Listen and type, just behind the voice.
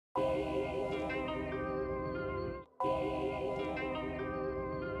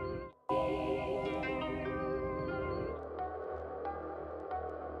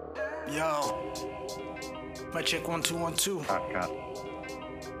Yo, mic check 1 2 1 2. Cut.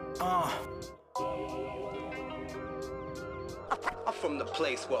 I'm from the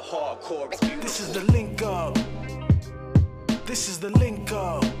place where hardcore. This is the link up. This is the link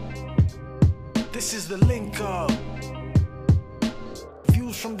up. This is the link up.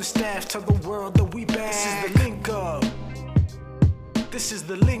 Views from the staff tell the world that we back. This is the link up. This is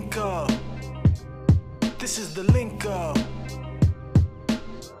the link up. This is the link up.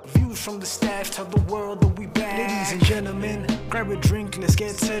 Views from the staff tell the world that we back. Ladies and gentlemen, grab a drink, let's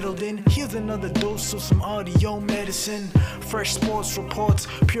get settled in. Here's another dose of some audio medicine. Fresh sports reports,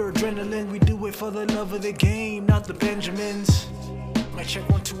 pure adrenaline. We do it for the love of the game, not the Benjamins. Mic check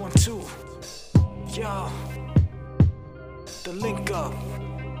 1 2 1 2. Yo, the link up.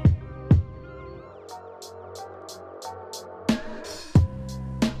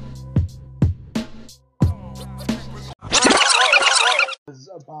 Was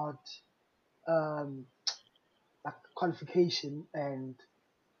about like qualification and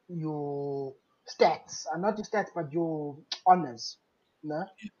your stats, not your stats, but your honors, no?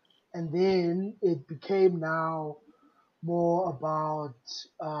 And then it became now more about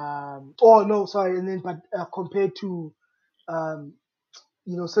and then compared to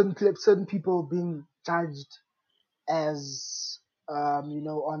certain people being judged as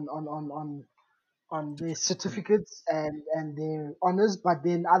on their certificates and their honors, but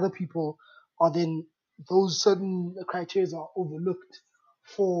then other people are then those certain criteria are overlooked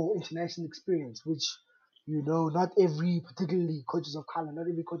for international experience, which not every, particularly coaches of color, not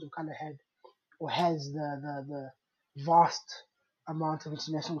every coach of color had or has the vast amount of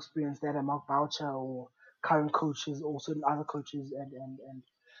international experience that a Mark Boucher or current coaches or certain other coaches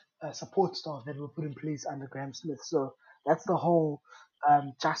and support staff that were put in place under Graham Smith. So that's the whole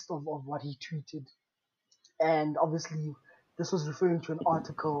gist of what he tweeted. And obviously, this was referring to an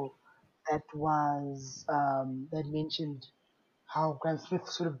article that was that mentioned how Graham Smith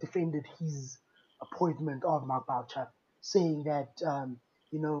sort of defended his appointment of Mark Boucher, saying that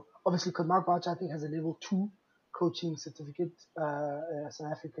obviously because Mark Boucher I think has a level 2 coaching certificate,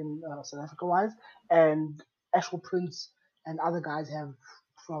 South Africa wise, and Ashwell Prince and other guys have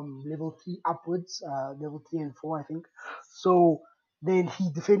from level 3 upwards, level 3 and 4 I think. So then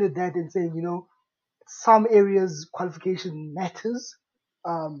he defended that and saying, some areas qualification matters,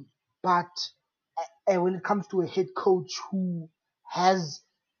 but when it comes to a head coach who has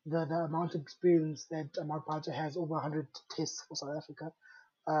the amount of experience that Mark Boucher has, over 100 tests for South Africa,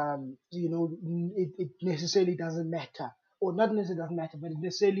 it necessarily doesn't matter, or not necessarily doesn't matter, but it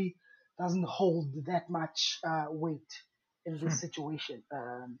necessarily doesn't hold that much weight in this situation,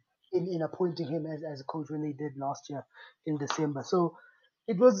 in appointing him as a coach when they did last year in December. So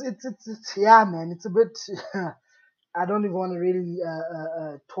it's yeah, man, it's a bit. I don't even want to really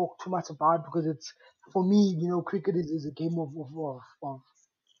talk too much about it because it's, for me, cricket is a game of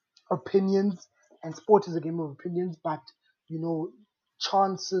opinions, and sport is a game of opinions, but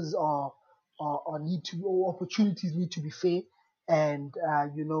chances are need to, or opportunities need to be fair, and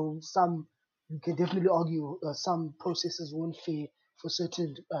some, you can definitely argue some processes weren't fair for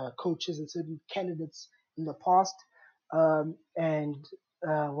certain coaches and certain candidates in the past, and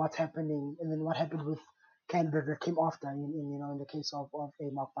what's happening, and then what happened with candidates that came after, in the case of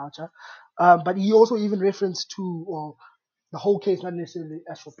a Mark Boucher. But he also even referenced to, or the whole case, not necessarily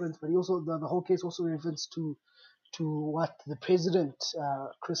Ashwell Prince, but he also, the whole case also refers to what the president,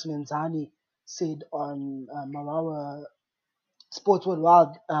 Chris Nenzani, said on Marawa Sports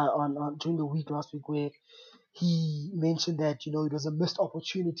Worldwide on during the week last week, where he mentioned that it was a missed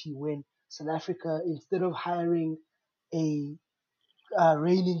opportunity when South Africa, instead of hiring a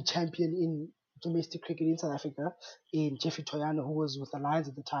reigning champion in domestic cricket in South Africa, in Jeffrey Toyana, who was with the Lions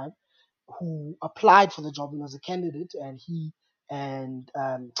at the time, who applied for the job and was a candidate, and he and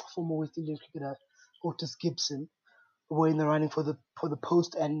former West Indian cricketer Otis Gibson were in the running for the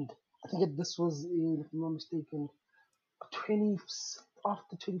post. And I think this was, if I'm not mistaken, 20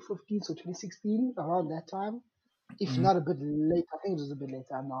 after 2015, so 2016, around that time, if not a bit late. I think it was a bit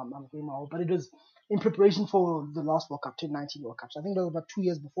later. I'm getting old, but it was in preparation for the last World Cup, 2019 World Cup. So I think that was about 2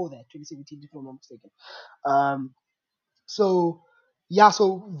 years before that, 2017, if I'm not mistaken. So yeah,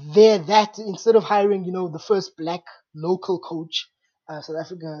 so that instead of hiring, the first black local coach, South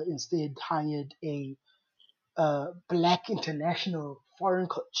Africa instead hired a black international foreign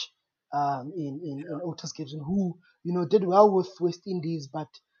coach, in Otis Gibson, who did well with West Indies, but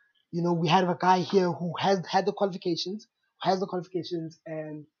we have a guy here who has the qualifications,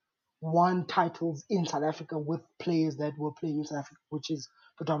 and won titles in South Africa with players that were playing in South Africa, which is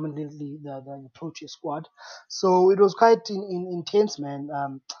predominantly the Protea squad. So it was quite intense, man.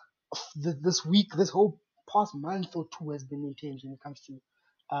 this week, this whole past month or two has been intense when it comes to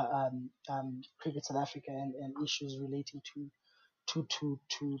cricket South Africa and issues relating to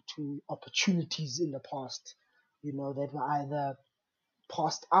opportunities in the past, that were either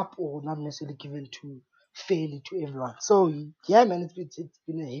passed up or not necessarily given to fairly to everyone. So yeah, man, it's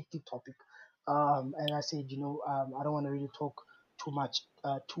been a hectic topic. And I said, I don't want to really talk too much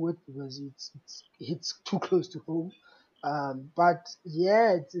to it because it hits too close to home. But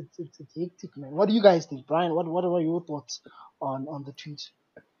yeah, it's hectic, man. What do you guys think, Brian? What are your thoughts on the tweet?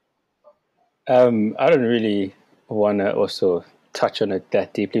 I don't really want to also touch on it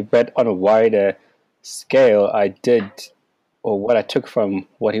that deeply, but on a wider scale, I did, or what I took from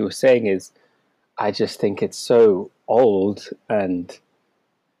what he was saying is, I just think it's so old, and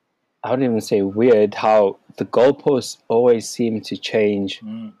I wouldn't even say weird how the goalposts always seem to change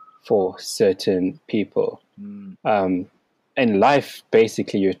for certain people. In life,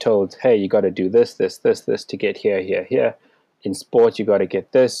 basically, you're told, hey, you got to do this, this, this, this to get here, here, here. In sport, you got to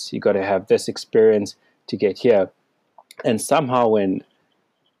get this, you got to have this experience to get here. And somehow when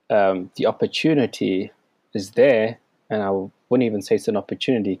the opportunity is there, and I wouldn't even say it's an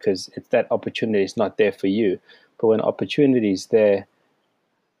opportunity because it's that opportunity is not there for you. But when opportunity is there,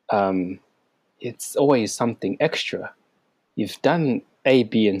 it's always something extra. You've done A,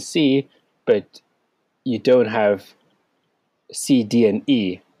 B, and C, but you don't have C, D, and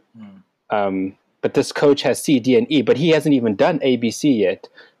E. But this coach has C, D, and E, but he hasn't even done A, B, C yet.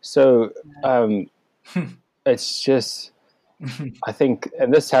 So it's just, I think,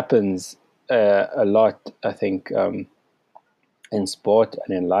 and this happens a lot, I think, in sport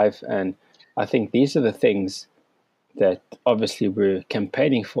and in life. And I think these are the things that obviously we're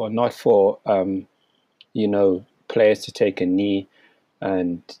campaigning for, not for, players to take a knee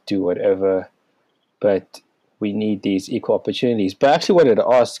and do whatever, but we need these equal opportunities. But I actually wanted to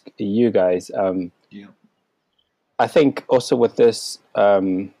ask you guys, I think also with this,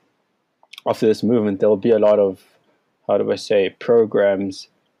 after this movement, there will be a lot of, how do I say, programs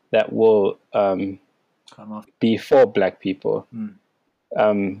that will be for Black people.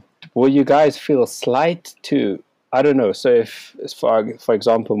 Will you guys feel slight to, I don't know, so if, for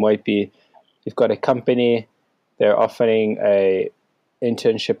example, might be, you've got a company, they're offering a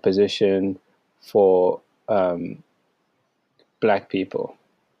internship position for Black people,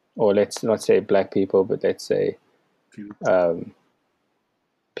 or let's not say Black people, but let's say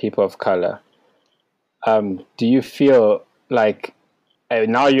people of color. Do you feel like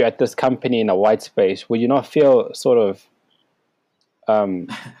now you're at this company in a white space, will you not feel sort of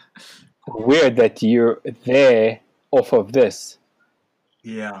weird that you're there off of this?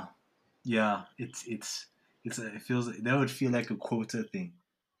 Yeah, it feels that would feel like a quota thing,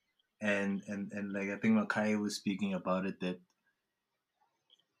 and like I think Makai was speaking about it, that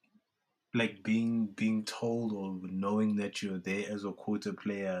like being told or knowing that you're there as a quota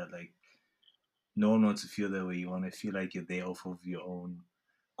player, like no one wants to feel that way. You want to feel like you're there off of your own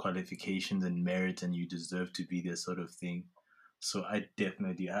qualifications and merit, and you deserve to be there, sort of thing. So I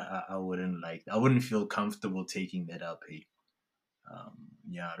definitely, I wouldn't feel comfortable taking that up. Hey,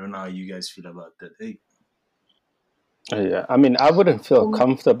 I don't know how you guys feel about that. Hey, Yeah, I mean, I wouldn't feel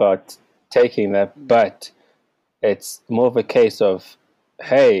comfortable about taking that, but it's more of a case of,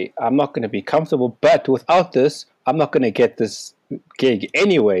 hey, I'm not going to be comfortable, but without this, I'm not going to get this gig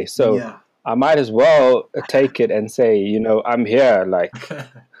anyway. So I might as well take it and say, I'm here, like,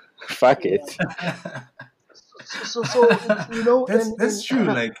 fuck it. So that's true.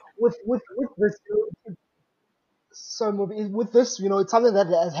 Like with this, with this, it's something that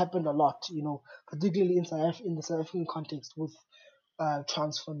has happened a lot. Particularly in the South African context with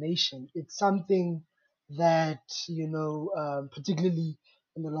transformation. It's something that particularly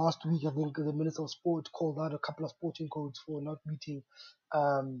in the last week, I think the Minister of Sport called out a couple of sporting codes for not meeting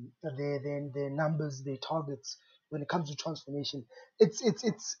their numbers, their targets when it comes to transformation. It's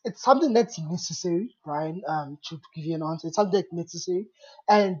something that's necessary, Brian. To give you an answer, it's something that's necessary,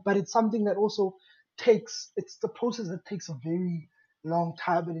 but it's something that also it's the process that takes a very long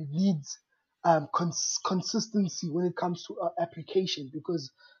time, and it needs consistency when it comes to application, because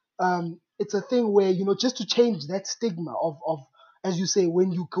it's a thing where just to change that stigma of as you say,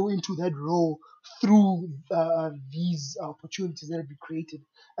 when you go into that role through these opportunities that have been created,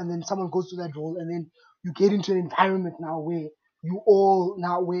 and then someone goes to that role, and then you get into an environment now where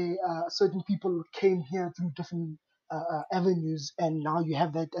certain people came here through different avenues, and now you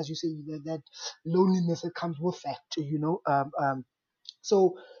have that, as you say, that loneliness that comes with that,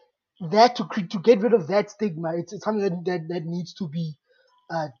 so that to get rid of that stigma, it's something that needs to be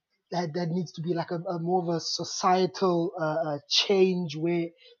that needs to be like a more of a societal change where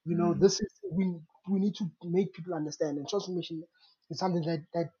this is we need to make people understand, and transformation is something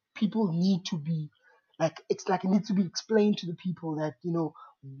that people need to be like, it's like it needs to be explained to the people that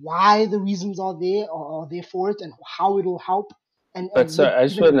why the reasons are there or are there for it, and how it will help, But and sorry,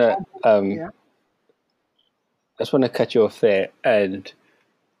 make even examples. Yeah. I just want to cut you off there. And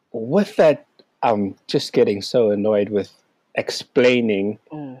with that, I'm just getting so annoyed with explaining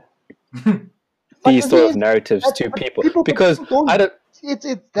But these the sort thing of is, narratives to but people people, because don't. I don't. It's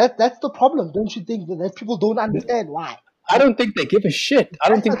that's the problem, don't you think? That people don't understand why. I don't think they give a shit. I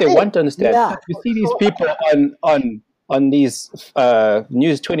don't That's the think they thing. want to understand. Yeah. You see these So, people on these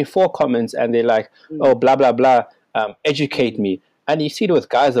News 24 comments, and they're like, "Oh, blah blah blah, educate me." And you see it with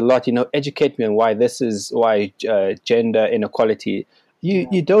guys a lot. Educate me on why gender inequality.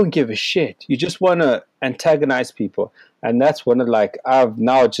 You don't give a shit. You just want to antagonize people, and that's one of I've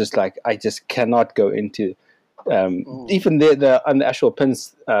now just I just cannot go into. Even on the actual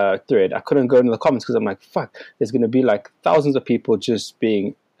pins thread, I couldn't go into the comments because I'm like, fuck, there's going to be thousands of people just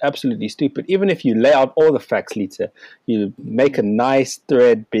being absolutely stupid. Even if you lay out all the facts, Lita, you make a nice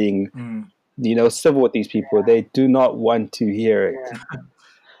thread being, civil with these people. They do not want to hear it.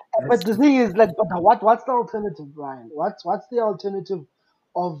 but the thing is, but what's the alternative, Brian? What's the alternative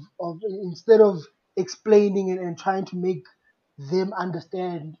of instead of explaining and trying to make them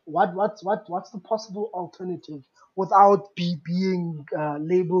understand what's the possible alternative without being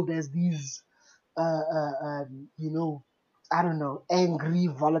labeled as these I don't know, angry,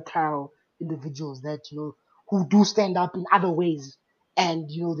 volatile individuals that who do stand up in other ways, and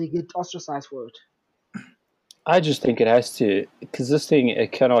they get ostracized for it. I just think it has to, because this thing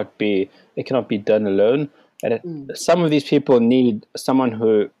it cannot be done alone. And some of these people need someone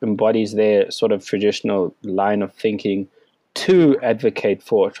who embodies their sort of traditional line of thinking to advocate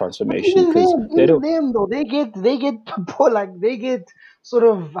for transformation. Because Even them though, they get they get sort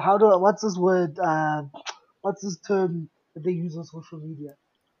of what's this word? What's this term that they use on social media?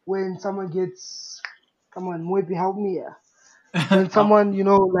 When someone gets, come on, Moepi, help me here. When someone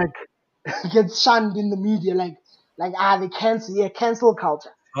gets shunned in the media, they cancel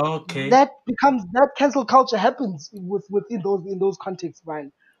culture. Okay. That cancel culture happens within those contexts,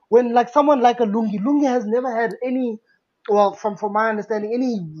 Brian. When someone like a Lungi has never had any, well, from my understanding,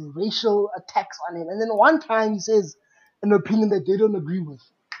 any racial attacks on him. And then one time he says an opinion that they don't agree with.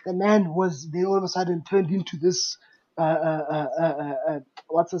 The man was then all of a sudden turned into this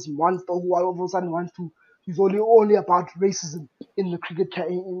what's this monster who all of a sudden wants to. He's only about racism in the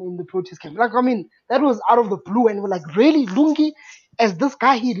in the protest camp. That was out of the blue, and we're like, really, Lungi? As this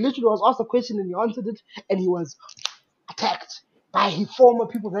guy, he literally was asked a question and he answered it, and he was attacked by his former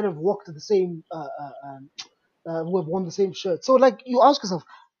people that have walked the same, who have worn the same shirt. So you ask yourself,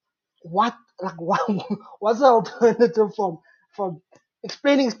 what what's the alternative from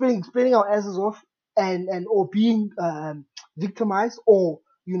explaining our asses off and or being victimized, or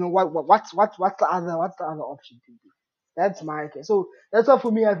what's the other option to be? That's my case. So that's why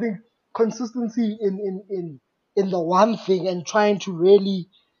for me, I think consistency in the one thing and trying to really,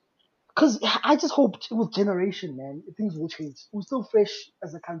 because I just hope with generation, man, things will change. We're still fresh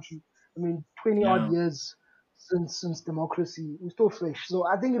as a country. 20 Yeah. odd years since democracy. We're still fresh. So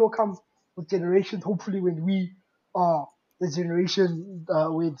I think it'll come with generations, hopefully, when we are the generation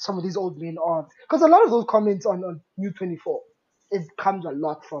with some of these old men on. Because a lot of those comments on New 24, it comes a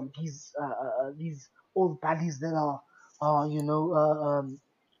lot from these old buddies that are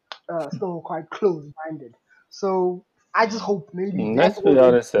still quite close-minded. So I just hope maybe let's that be will,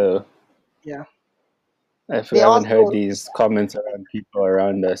 honest though. yeah. If we They haven't heard also, these comments around people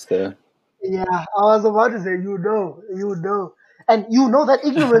around us though. yeah, I was about to say, and that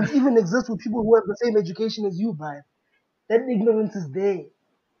ignorance even exists with people who have the same education as you, man. That ignorance is there.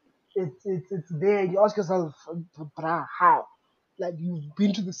 It's there. You ask yourself, brah, how? You've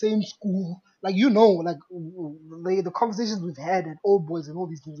been to the same school, the conversations we've had at Old Boys and all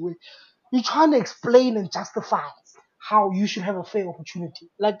these things where you're trying to explain and justify how you should have a fair opportunity.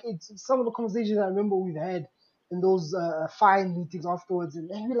 It's some of the conversations I remember we've had in those fine meetings afterwards, and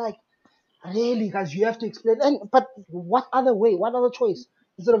we're like, really, guys, you have to explain. But what other way? What other choice?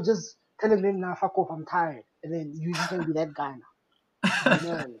 Instead of just telling them, "Nah, fuck off, I'm tired," and then you're just gonna be that guy now.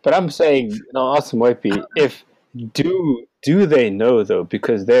 Man. But I'm saying, ask Moipi, if do they know though?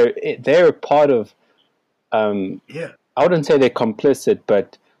 Because they're a part of. Yeah. I wouldn't say they're complicit,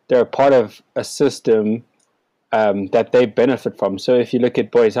 but they're a part of a system that they benefit from. So if you look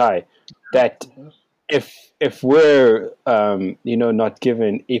at Boys High, that if we're not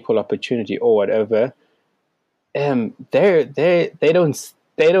given equal opportunity or whatever, they don't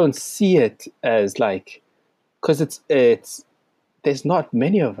they don't see it as like, because it's there's not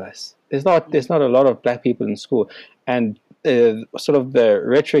many of us. There's not a lot of black people in school, and sort of the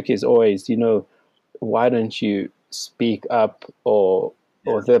rhetoric is always, why don't you speak up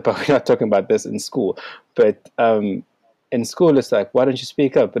but we're not talking about this in school. But in school, it's like, why don't you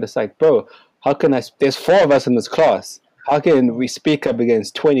speak up? But it's like, bro, how can I? There's four of us in this class. How can we speak up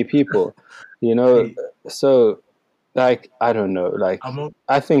against 20 people? Hey, So like, I don't know. Like, I'm o-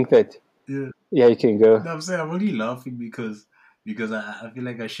 I think that, yeah. yeah, you can go. No, I'm saying I'm only laughing because I feel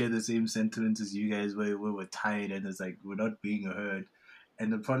like I share the same sentiments as you guys where we're tired and it's like we're not being heard.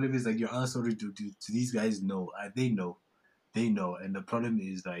 And the problem is like you're answering to these guys know. They know. And the problem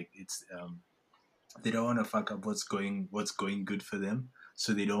is like it's they don't want to fuck up what's going good for them.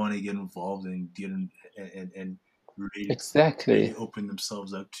 So they don't want to get involved and and really really Exactly. open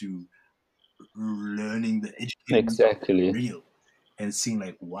themselves up to learning the educating themselves for Exactly. real and seeing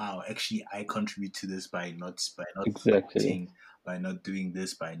like, wow, actually I contribute to this by not Exactly. fighting, by not doing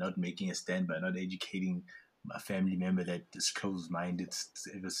this, by not making a stand, by not educating a family member that is closed minded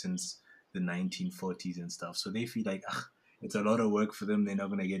ever since the 1940s and stuff. So they feel like, it's a lot of work for them. They're not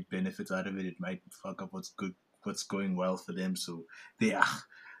gonna get benefits out of it. It might fuck up what's going well for them. So they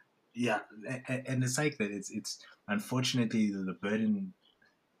yeah, and it's like that. It's unfortunately the burden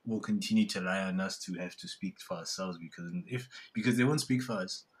will continue to lie on us to have to speak for ourselves because they won't speak for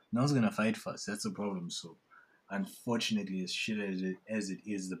us. No one's gonna fight for us. That's the problem. So, unfortunately, as shit as it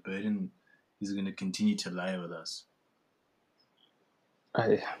is, the burden is gonna continue to lie with us.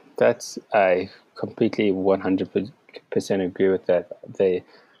 I completely 100% agree with that. They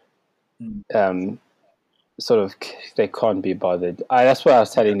Mm. um sort of, they can't be bothered. That's what I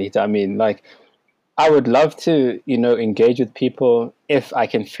was telling Nita. I mean, like, I would love to, engage with people if I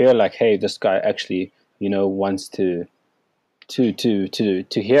can feel like, hey, this guy actually, wants to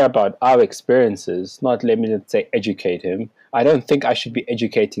hear about our experiences. Not, let me just say, educate him. I don't think I should be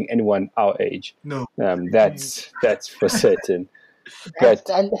educating anyone our age. No, That's for certain. That's But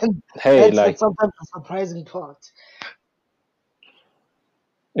and hey, that's like, sometimes the surprising part.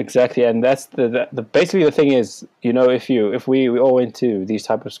 exactly, and that's the basically the thing is, if we all went to these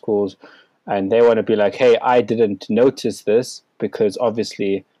type of schools, and they want to be like, hey, I didn't notice this because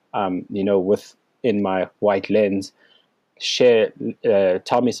obviously, with in my white lens, share,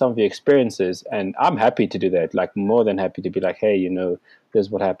 tell me some of your experiences, and I'm happy to do that. Like, more than happy to be like, hey, this is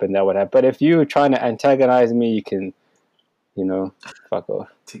what happened, that what happened. But if you're trying to antagonize me, you can, fuck off.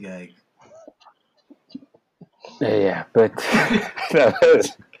 to gag. Yeah, but that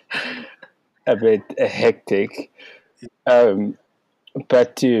was a bit hectic. Um,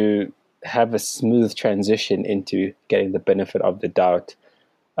 but to have a smooth transition into getting the benefit of the doubt,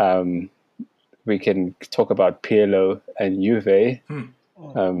 um, we can talk about Pirlo and Juve.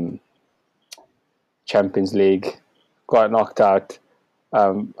 Um, Champions League, got knocked out. I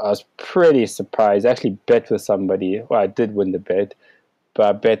was pretty surprised. I actually bet with somebody. Well, I did win the bet, but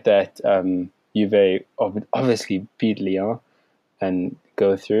I bet that Juve obviously beat Lyon and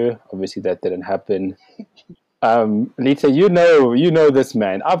go through. Obviously, that didn't happen. Lita, you know this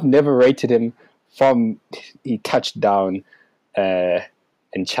man. I've never rated him from he touched down uh,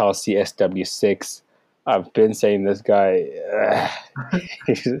 in Chelsea SW6. I've been saying this guy,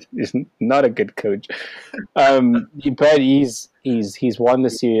 he's not a good coach. But he's won the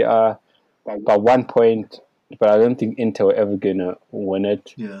Serie A by 1 point, but I don't think Inter are ever gonna win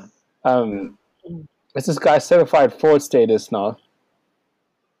it. Yeah. Um, is this guy certified forward status now?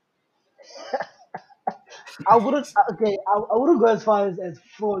 I wouldn't okay. I wouldn't go as far as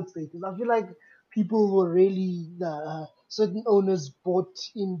fraud status. I feel like people were really certain owners bought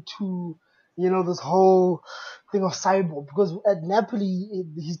into this whole thing of cyber because at Napoli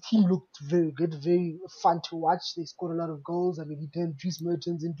his team looked very good, very fun to watch. They scored a lot of goals. I mean, he turned Dries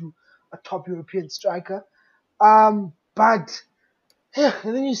Mertens into a top European striker. But yeah,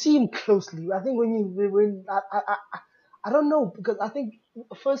 and then you see him closely. I think when I don't know because I think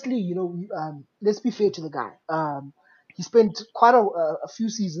firstly, let's be fair to the guy. He spent quite a few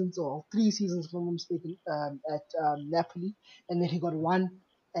seasons or 3 seasons, if I'm not mistaken, at Napoli, and then he got one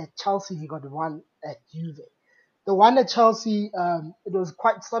at Chelsea. He got one at Juve. The one at Chelsea, it was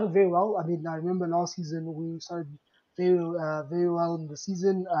quite started very well. I mean, I remember last season we started very well in the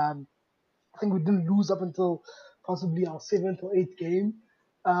season. I think we didn't lose up until possibly our seventh or eighth game.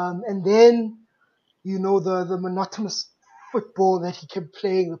 And then, the monotonous football that he kept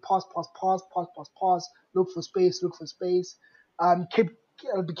playing, the pass, look for space, kept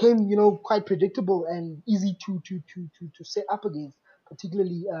became, quite predictable and easy to set up against,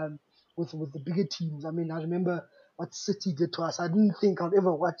 particularly with the bigger teams. I mean, I remember what City did to us. I didn't think I'd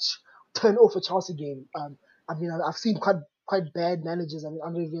ever turn off a Chelsea game. I mean, I've seen quite bad managers. I mean,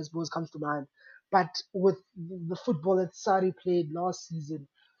 Andre Villas-Boas comes to mind. But with the football that Sarri played last season,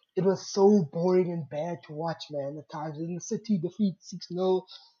 it was so boring and bad to watch, man, at times. And City defeat 6-0,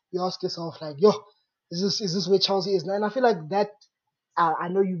 you ask yourself, like, yo, is this where Chelsea is now? And I feel like that, I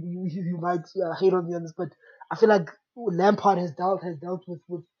know you might hate on me on this, but I feel like Lampard has dealt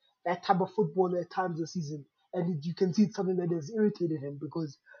with that type of football at times this season. And you can see it's something that has irritated him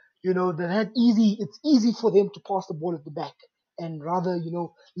because, it's easy for them to pass the ball at the back and rather,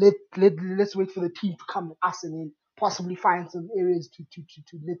 let's wait for the team to come at us and then possibly find some areas to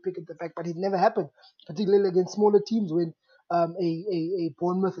nitpick at the back. But it never happened, particularly against smaller teams when a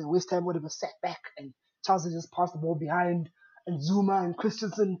Bournemouth and West Ham would have sat back and Chelsea just passed the ball behind and Zuma and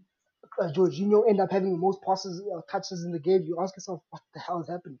Christensen, Jorginho end up having the most passes, touches in the game. You ask yourself, what the hell is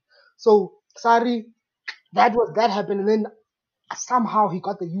happening? So, Sarri, that happened, and then somehow he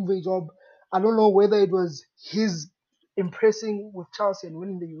got the Juve job. I don't know whether it was his impressing with Chelsea and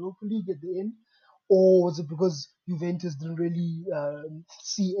winning the Europa League at the end, or was it because Juventus didn't really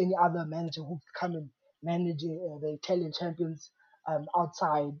see any other manager who could come and manage the Italian champions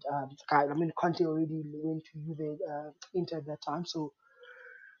outside. I mean, Conte already went to Juve, Inter at that time, so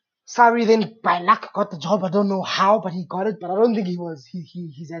Sarri then by luck got the job. I don't know how, but he got it. But I don't think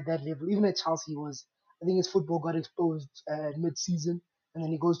he's at that level. Even at Chelsea, I think his football got exposed mid-season, and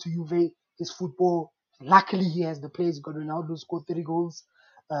then he goes to Juve. His football, luckily he has the players. He got Ronaldo scored 30 goals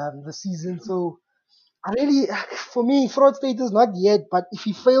the season. So for me, fraud status not yet. But if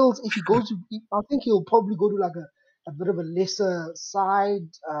he fails, if he goes to, I think he'll probably go to like a bit of a lesser side.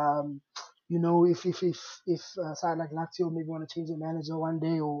 If a side like Lazio maybe want to change the manager one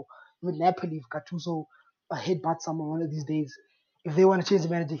day, or even Napoli, if Gattuso headbutt someone one of these days, if they want to change the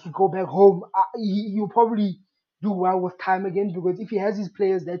manager, he go back home. He'll probably do well with time again because if he has his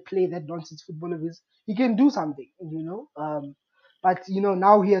players that play that nonsense football of his, he can do something, But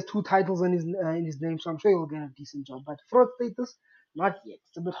now he has 2 titles in his name, so I'm sure he'll get a decent job. But fraud status, not yet.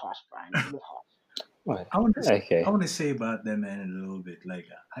 It's a bit harsh, Brian. It's a bit harsh. Right. I want to Okay. I want to say about that man a little bit. Like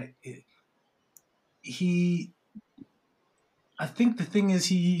I think the thing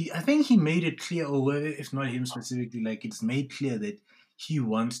is I think he made it clear, or if not him specifically, like it's made clear that he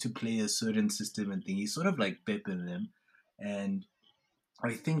wants to play a certain system and thing. He's sort of like Pep in them, and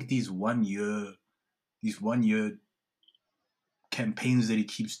I think these one year campaigns that he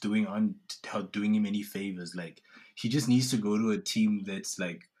keeps doing aren't doing him any favors. Like he just needs to go to a team that's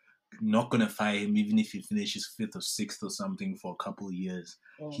like not gonna fire him even if he finishes 5th or 6th or something for a couple of years.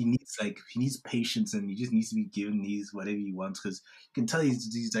 He needs patience, and he just needs to be given whatever he wants, because you can tell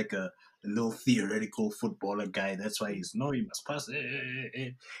he's like a little theoretical footballer guy. That's why he must pass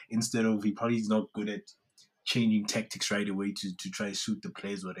instead of he probably is not good at changing tactics right away to try to suit the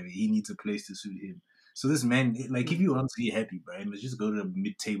players, whatever. He needs a place to suit him. So this man, like, if you want to be happy, Brian, let's just go to a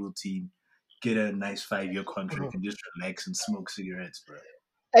mid-table team, get a nice 5-year contract, and just relax and smoke cigarettes, bro.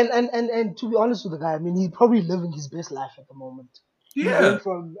 And to be honest with the guy, I mean, he's probably living his best life at the moment. Yeah. He went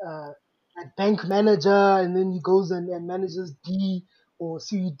from bank manager, and then he goes and manages D or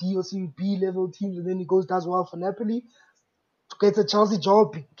Serie D or Serie B level teams, and then he does well for Napoli, gets a Chelsea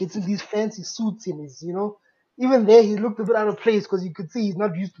job, gets in these fancy suits in his, even there he looked a bit out of place because you could see he's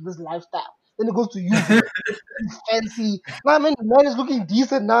not used to this lifestyle. Then he goes to Juve, fancy. Now, I mean, the man is looking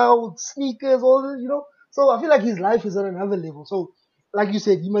decent now, sneakers, all this, So I feel like his life is on another level. So, like you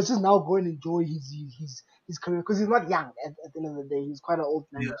said, he must just now go and enjoy his career because he's not young at the end of the day. He's quite an old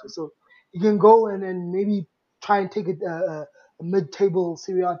manager. Yeah. So he can go and then maybe try and take a mid-table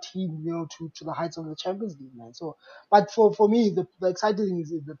Serie A team, to the heights of the Champions League, man. So, but for me, the exciting thing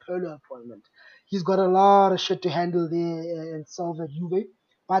is the Pirlo appointment. He's got a lot of shit to handle there and solve at Juve.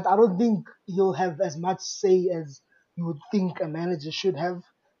 But I don't think he'll have as much say as you would think a manager should have.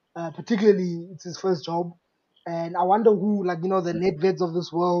 Particularly, it's his first job. And I wonder who, the Nedveds of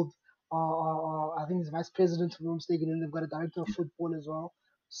this world, I think he's vice president, if I'm not mistaken, and they've got a director of football as well.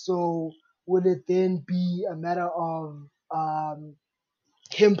 So will it then be a matter of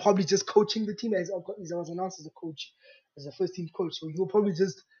him probably just coaching the team as he was announced as a coach, as a first team coach? So he'll probably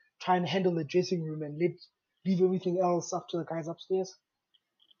just try and handle the dressing room and leave everything else up to the guys upstairs.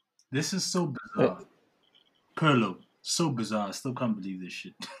 This is so bizarre. Pirlo, so bizarre. I still can't believe this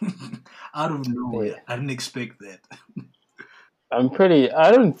shit. Out of nowhere. Yeah. I didn't expect that. I'm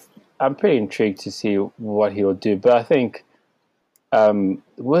pretty intrigued to see what he'll do, but I think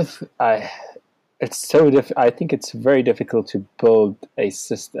it's so I think it's very difficult to build a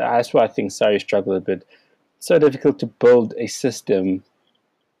system. That's why I think Sarri struggled a bit. It's so difficult to build a system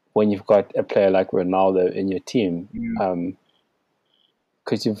when you've got a player like Ronaldo in your team,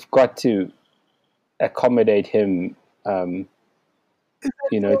 because you've got to accommodate him, to.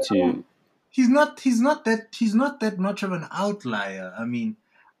 He's not that much of an outlier. I mean,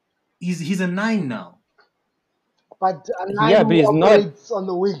 he's a 9 now. But a Yeah, nine but who he's not. operates on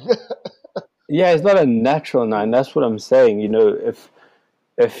the wing. Yeah, he's not a natural 9. That's what I'm saying.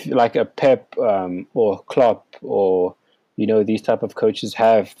 If like a Pep or Klopp or these type of coaches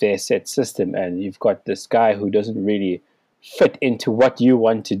have their set system, and you've got this guy who doesn't really fit into what you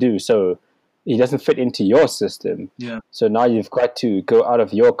want to do, so he doesn't fit into your system. Yeah. So now you've got to go out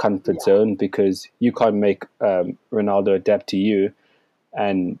of your comfort zone because you can't make Ronaldo adapt to you,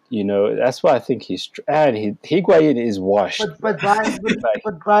 and that's why I think Higuain is washed. But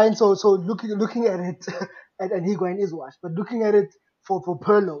Brian, so looking at it, and Higuain is washed. But looking at it for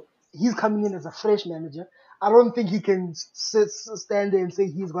Pirlo, he's coming in as a fresh manager. I don't think he can stand there and say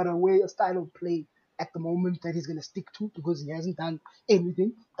he's got a style of play at the moment that he's going to stick to, because he hasn't done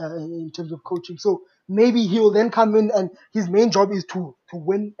anything in terms of coaching. So maybe he'll then come in, and his main job is to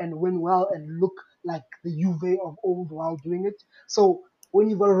win and win well and look like the Juve of old while doing it. So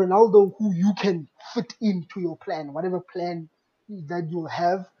when you've got a Ronaldo who you can fit into your plan, whatever plan that you'll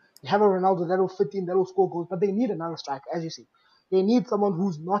have, you have a Ronaldo that'll fit in, that'll score goals, but they need another striker, as you see. They need someone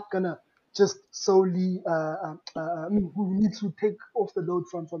who's not gonna just solely, who needs to take off the load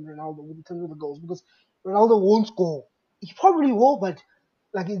from Ronaldo in terms of the goals, because Ronaldo won't score. He probably will, but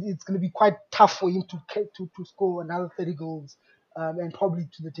it's going to be quite tough for him to score another 30 goals, and probably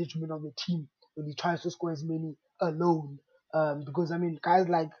to the detriment of the team when he tries to score as many alone. Because guys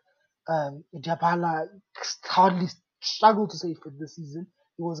like Jabala hardly struggled to save for this season.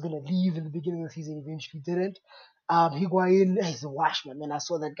 He was gonna leave in the beginning of the season, eventually didn't. Higuain is a wash, man. I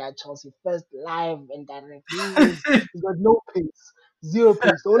saw that guy Chelsea first live and direct. He's got no pace, zero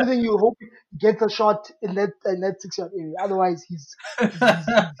pace. The only thing you hope he gets a shot in that 6-yard area. Otherwise, he's really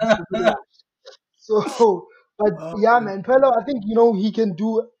washed. So, but man, Pirlo, I think he can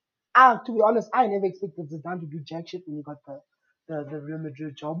do. To be honest, I never expected Zidane to do jack shit when he got the Real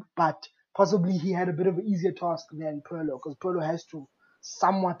Madrid job, but possibly he had a bit of an easier task than Pirlo, because Pirlo has to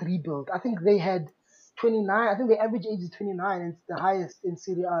somewhat rebuild. I think they had 29. I think the average age is 29, and it's the highest in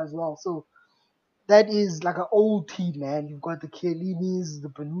Serie A as well. So that is like an old team, man. You've got the Chiellinis, the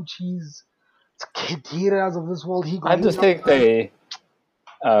Bonucci's, the Khediras of this world. I just think they,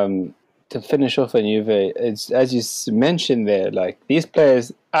 to finish off on Juve, it's as you mentioned there, like these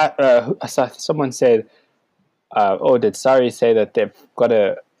players. Someone said, did Sarri say that they've got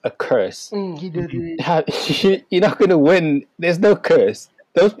a curse? He did. You're not going to win. There's no curse.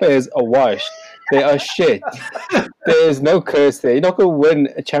 Those players are washed. They are shit. There's no curse there. You're not going to win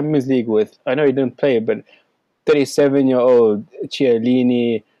a Champions League with, I know he didn't play, but 37-year-old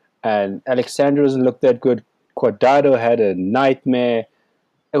Chiellini, and Alexandro doesn't look that good. Cuadrado had a nightmare.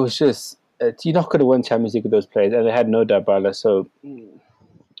 It was just, you're not going to win Champions League with those players, and they had no Dybala. So,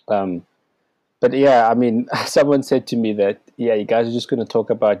 but yeah, someone said to me that, you guys are just going to talk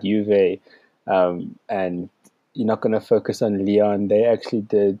about Juve, and you're not going to focus on Lyon. They actually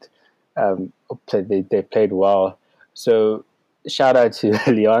did. They played well. So shout out to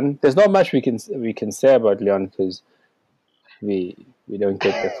Lyon. There's not much we can say about Lyon because we don't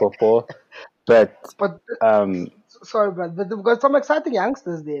get the football. But sorry, but they've got some exciting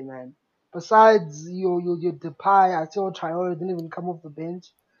youngsters there, man. Besides your Depay, I saw Traore didn't even come off the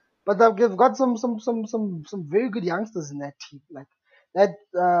bench. But they've got some very good youngsters in that team. Like that,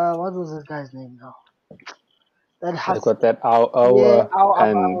 what was this guy's name now? They've got that Aouar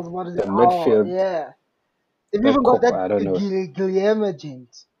and the midfield. Yeah. They've even got that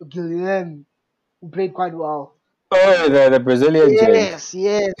Guilherme, who played quite well. Oh, the Brazilian Yes.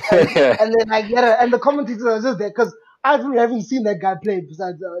 And then I get it. And the commentators are just there because I haven't seen that guy play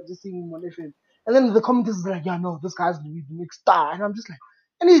besides just seeing him on FM. And then the commentators are like, no, this guy's going to be the next star. And I'm just like,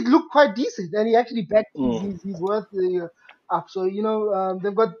 and he looked quite decent. And he actually backed his worth up. So,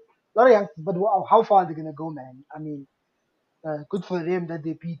 they've got a lot of youngsters. But how far are they going to go, man? Good for them that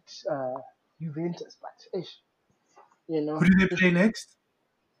they beat Juventus. But, who do they play next?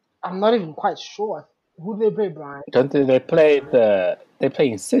 I'm not even quite sure. Who do they play, Brian? Don't they play they're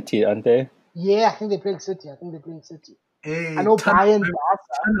playing City, aren't they? Yeah, I think they're playing City. Hey, I know Bayern.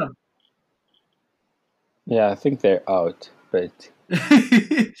 Yeah, I think they're out, but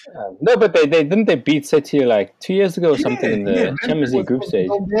no, but they didn't they beat City like 2 years ago or something in the Champions League group stage.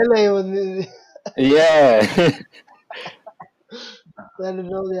 Yeah. But I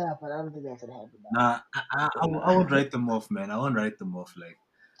don't think that's gonna happen. Nah, I won't write them off, man. I won't write them off. Like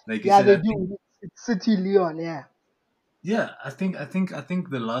yeah, they do. It's City, Lyon, yeah. Yeah, I think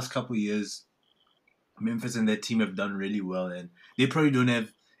the last couple of years, Memphis and their team have done really well, and they probably don't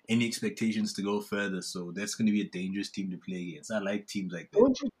have any expectations to go further. So that's going to be a dangerous team to play against. I like teams like that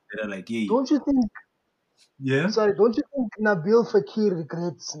Don't you that are like, yeah, don't you think yeah. sorry, don't you think Nabil Fakir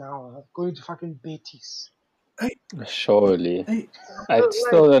regrets now going to fucking Betis? Hey, Surely. hey, I Like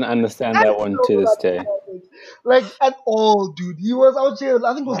still don't understand I that one don't to this day. understand it. Like at all, dude. He was out here.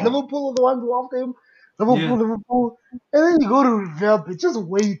 I think it was Liverpool the ones who after him. yeah. Liverpool. And then you go to Real, just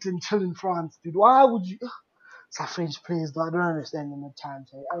wait and chill in France, dude. Why would you? It's a French players, though. I don't understand them at times.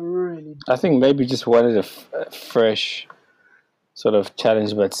 I really I think maybe just wanted a fresh sort of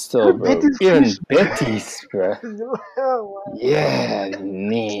challenge, but still, don't. bro. Betis fish. Even Betis, bro. Oh, Yeah,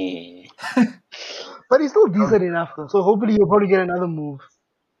 nee. but he's still decent enough, though. So hopefully he'll probably get another move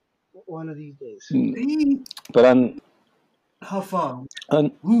one of these days. Hey, But on, how far?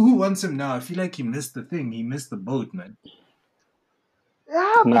 on Who wants him now? I feel like he missed the thing. He missed the boat, man.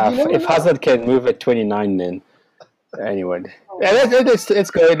 Yeah, but nah, you never if know. Hazard can move at 29, then anyway. Yeah,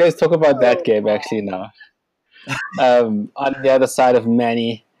 let's go. Let's talk about that game actually now. On the other side of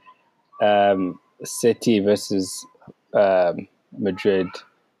Manny, City versus Madrid.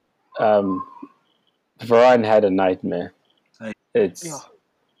 Um, Varane had a nightmare. Like, It's Yeah.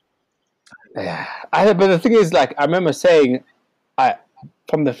 yeah. But the thing is, like, I remember saying,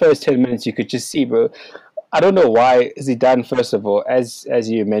 from the first 10 minutes, you could just see, bro. I don't know why Zidane. First of all, as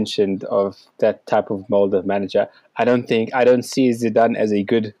you mentioned, of that type of mold of manager, I don't see Zidane as a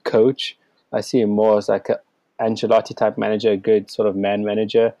good coach. I see him more as like a Ancelotti type manager, a good sort of man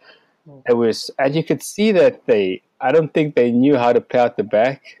manager. It was, and you could see that I don't think they knew how to play out the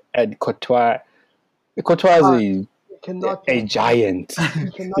back. And Courtois is Can't. He cannot. a giant. He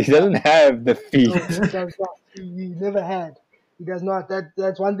cannot. He doesn't have the feet. No, he does not. He never had. He does not.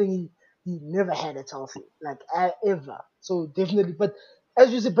 That's one thing he never had at Chelsea, like ever. So definitely. But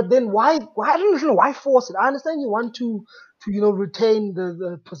as you said, but then why I don't understand why force it. I understand you want to retain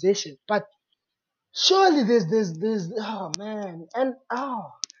the possession, but surely there's oh man and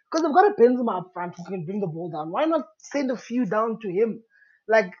because they've got a Benzema up front who can bring the ball down. Why not send a few down to him?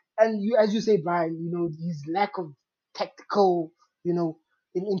 Like and you as you say, Brian, his lack of tactical, you know,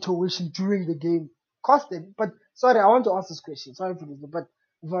 intuition during the game cost them. But sorry, I want to ask this question. Sorry for this, but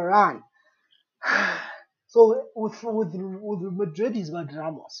Varane. So with Madrid, he's got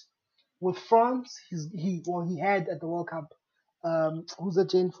Ramos. With France, he had at the World Cup. Who's the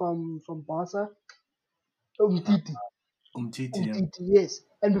chain from Barca? Umtiti. Umtiti, yeah. Umtiti, yes.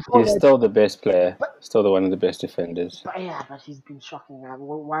 And before He's that, still the best player. but, Still the one of the best defenders. but yeah, but he's been shocking.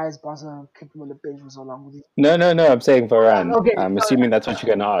 Why is Barca kept him on the bench for so long? With his... No. I'm saying Varane. Okay, I'm sorry. assuming that's what you're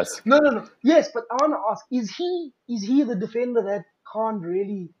going to ask. No. Yes, but I want to ask: is he the defender that can't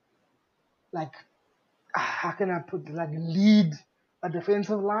really like? How can I put it, like lead a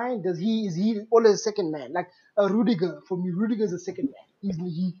defensive line? Is he always a second man? Like a Rudiger, for me, Rudiger's a second man.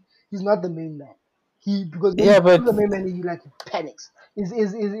 He's not the main man. Because when Yeah, he's but the main man, he like panics. Do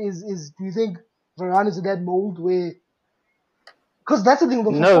you think Varane is in that mold where? Because that's the thing.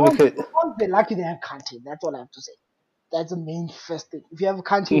 For no, France, because they're lucky they have Kante. That's all I have to say. That's the main first thing. If you have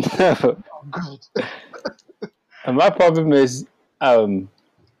Kante, no. good. And my problem is, all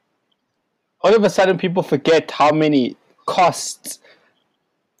of a sudden, people forget how many costs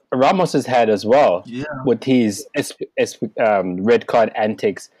Ramos has had as well Yeah. with his red card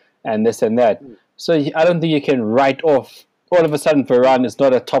antics and this and that. So I don't think you can write off. All of a sudden, Varane is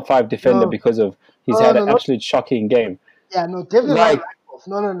not a top 5 defender No. because of he's No, had no, an not- absolute shocking game. Yeah, no, definitely Like-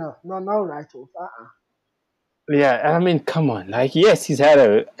 not write-off. No write-off. Yeah, I mean, come on. Like, yes, he's had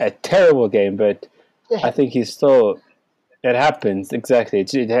a terrible game, but Yeah. I think he's still. It happens, exactly.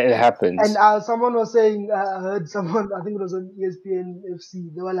 It happens. And someone was saying, I heard someone, I think it was on ESPN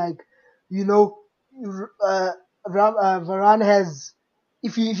FC, they were like, Varane has,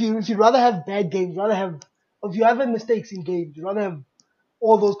 if you'd rather have bad games, if you have mistakes in games, you'd rather have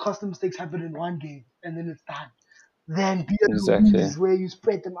all those custom mistakes happen in one game and then it's done. Then be a Exactly. Louise where you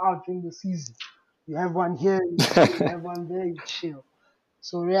spread them out during the season. You have one here, you have one there, you chill.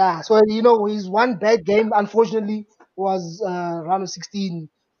 So yeah, so his one bad game, unfortunately, was round of 16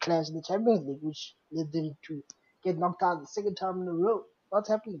 clash in the Champions League, which led them to get knocked out the second time in a row. What's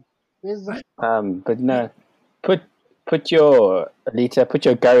happening? Where's the But no, put your Alita, put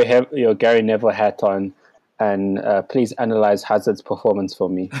your Gary Neville hat on, and please analyze Hazard's performance for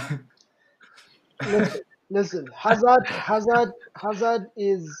me. listen? Hazard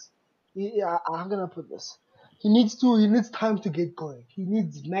is. I'm gonna put this. He needs time to get going. He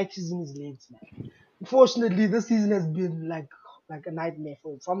needs matches in his legs, man. Unfortunately, this season has been like a nightmare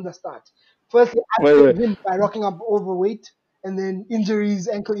for him from the start. Firstly, I Wait, blame wait. him by rocking up overweight, and then injuries,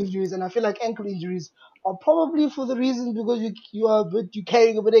 ankle injuries, and I feel like ankle injuries are probably for the reason because you're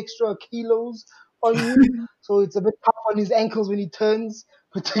carrying a bit extra kilos on you, so it's a bit tough on his ankles when he turns,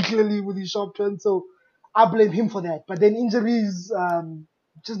 particularly with his sharp turn. So I blame him for that. But then injuries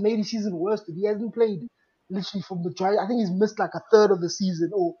just made his season worse. He hasn't played literally from the dry. I think he's missed like a third of the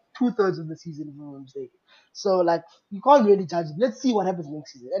season or 2/3 of the season, if I'm not mistaken. So like you can't really judge him. Let's see what happens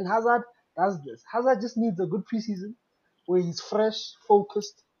next season. And Hazard does this. Hazard just needs a good preseason where he's fresh,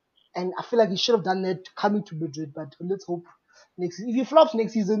 focused, and I feel like he should have done that coming to Madrid. But let's hope next season. If he flops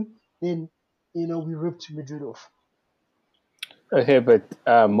next season, then we ripped Madrid off. Okay, but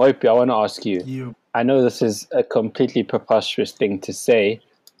Moipi, I want to ask you. You I know this is a completely preposterous thing to say,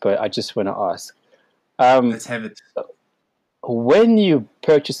 but I just want to ask. let's have it. When you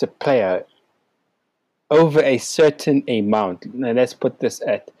purchase a player over a certain amount, and let's put this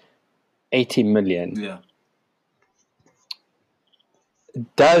at 80 million, Yeah.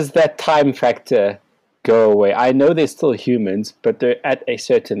 does that time factor go away? I know they're still humans, but they're at a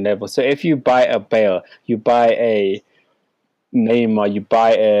certain level. So if you buy a Bale, you buy a Neymar, you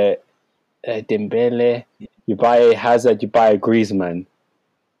buy a Dembele, you buy a Hazard, you buy a Griezmann,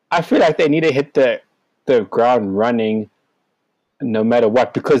 I feel like they need to hit the ground running no matter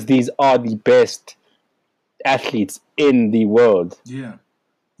what, because these are the best athletes in the world. Yeah.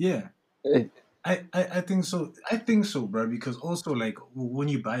 Yeah. Uh, I think so. I think so, bro. Because also, like, when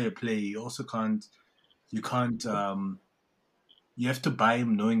you buy a player, you also can't. You can't. You have to buy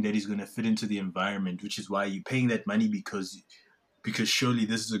him knowing that he's going to fit into the environment, which is why you're paying that money because surely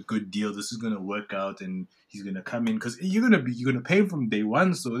this is a good deal. This is going to work out, and he's going to come in because you're gonna pay him from day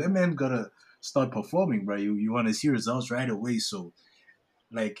one. So that man gotta start performing, bro. You want to see results right away. So,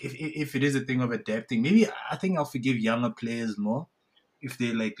 like, if it is a thing of adapting, maybe I think I'll forgive younger players more if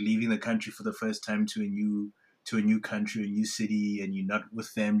they're like leaving the country for the first time to a new country, a new city, and you're not with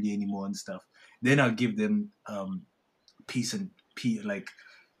family anymore and stuff. Then I'll give them peace and like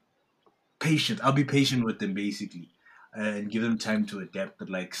patient. I'll be patient with them basically, and give them time to adapt. But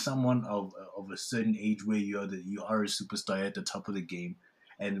like someone of a certain age where you are a superstar at the top of the game,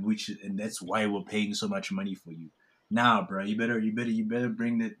 and that's why we're paying so much money for you. Now, bro, you better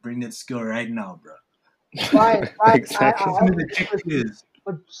bring that skill right now, bro. Fine. Exactly. Give me the checklist.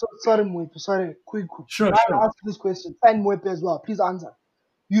 But sorry, Mwepe, sorry, quick. Sure, Brian sure. asked this question, and Mwepe as well. Please answer.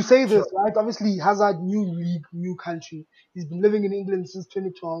 You say this, right? Obviously, Hazard, new league, new country. He's been living in England since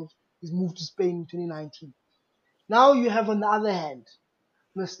 2012. He's moved to Spain in 2019. Now you have, on the other hand,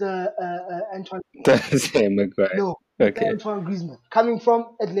 Mr. Antoine. Same Maguire. No, Okay. Antoine Griezmann, coming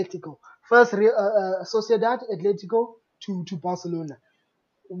from Atletico. First, Sociedad, Atletico to Barcelona.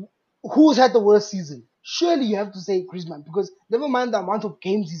 Who's had the worst season? Surely you have to say Griezmann, because never mind the amount of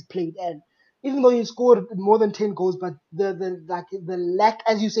games he's played, and even though he scored more than 10 goals, but the lack,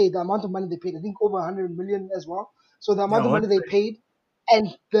 as you say, the amount of money they paid, I think over 100 million as well. So the amount Yeah, of money they paid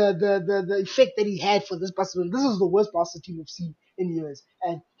and the effect that he had for this Barcelona, this is the worst Barca team we've seen in years,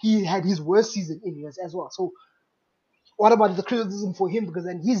 and he had his worst season in years as well. So what about the criticism for him? Because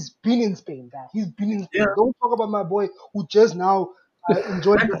then he's been in Spain, guy. He's been in Spain. Yeah. Don't talk about my boy who just now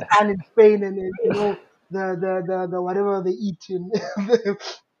enjoyed the sun in Spain and the whatever they eat in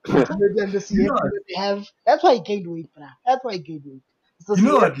and the siesta that they have. That's why he gained weight, bruh. That's why he gained weight. So You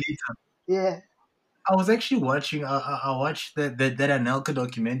know what, Lita? Yeah. I was actually watching. I watched that Anelka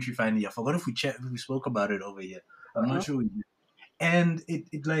documentary. Finally, I forgot if we spoke about it over here. I'm not sure we did. And it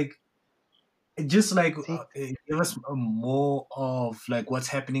just like it gave us more of like what's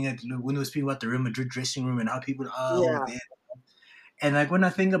happening when we were speaking about the Real Madrid dressing room and how people are over there. And like when I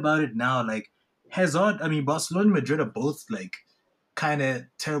think about it now, like Hazard, I mean Barcelona and Madrid are both like kind of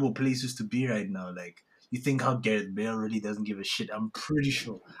terrible places to be right now. Like you think how Gareth Bale really doesn't give a shit. I'm pretty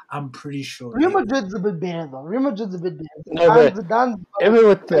sure. Real Madrid's a bit better though. Real Madrid's a bit better. No, but even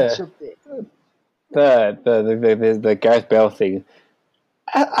with the Gareth Bale thing,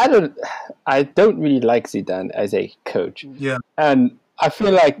 I don't really like Zidane as a coach. Yeah. And I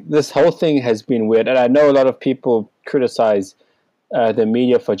feel like this whole thing has been weird, and I know a lot of people criticize the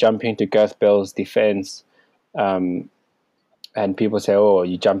media for jumping to Gareth Bale's defense, and people say, "Oh,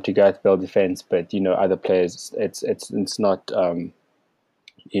 you jump to Gareth Bale's defense," but other players, it's not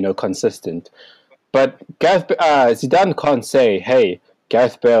consistent. But Zidane can't say, "Hey,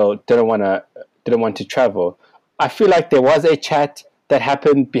 Gareth Bale didn't want to travel." I feel like there was a chat that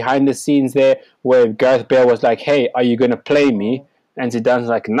happened behind the scenes there where Gareth Bale was like, "Hey, are you going to play me?" And Zidane's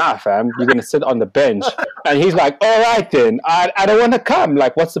like, nah, fam, you're going to sit on the bench. And he's like, all right, then. I don't want to come.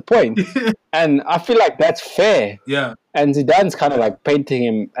 Like, what's the point? And I feel like that's fair. Yeah. And Zidane's kind of like painting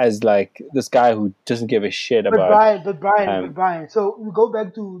him as like this guy who doesn't give a shit But about. Brian. So we go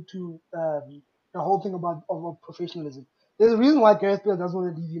back to the whole thing of professionalism. There's a reason why Gareth Bale doesn't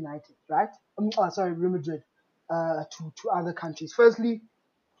want to leave United, right? Real Madrid, to other countries. Firstly,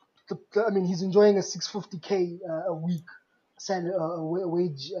 he's enjoying a 650K a week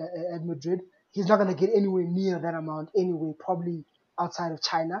wage at Madrid. He's not gonna get anywhere near that amount anyway, probably outside of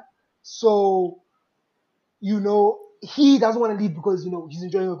China. So, he doesn't want to leave because he's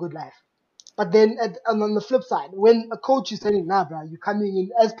enjoying a good life. But then on the flip side, when a coach is telling, nah, bro, you're coming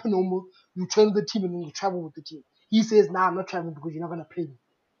in as per normal, you train with the team and then you travel with the team. He says, nah, I'm not traveling because you're not going to pay me.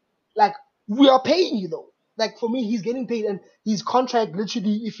 Like, we are paying you though. Like, for me, he's getting paid and his contract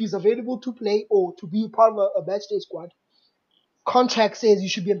literally, if he's available to play or to be part of a match day squad, contract says you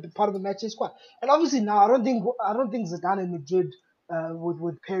should be a part of the match day squad. And obviously now, I don't think Zidane and Madrid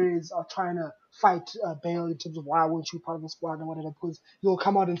with Perez are trying to fight Bale in terms of why won't you part of the squad and whatever, because he'll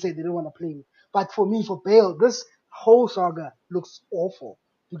come out and say they don't want to play me. But for me, for Bale, this whole saga looks awful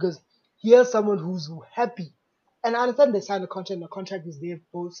because here's someone who's happy. And I understand they signed a contract and the contract is there,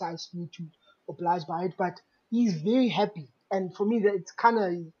 both sides need to oblige by it, but he's very happy. And for me, that it's kind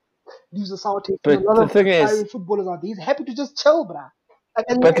of leaves a sour taste. But A lot the of thing is, aspiring footballers out there, he's happy to just chill, bruh.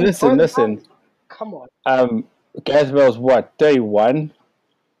 but listen. Come on. Gareth Bale's what, 31?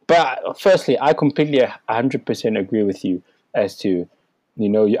 But firstly, I completely 100% agree with you as to,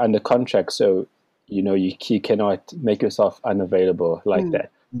 you're under contract, so, you cannot make yourself unavailable like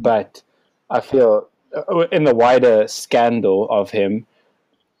that. But I feel in the wider scandal of him,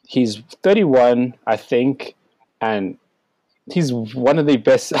 he's 31, I think, and he's one of the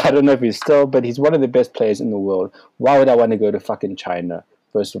best. I don't know if he's still, but he's one of the best players in the world. Why would I want to go to fucking China,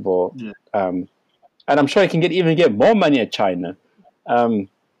 first of all? Yeah. And I'm sure he can even get more money at China. And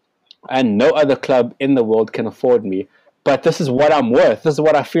no other club in the world can afford me. But this is what I'm worth. This is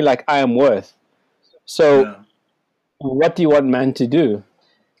what I feel like I am worth. So, what do you want man to do?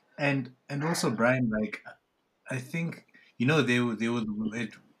 And also, Brian, like, I think they would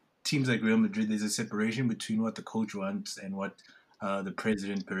teams like Real Madrid. There's a separation between what the coach wants and what the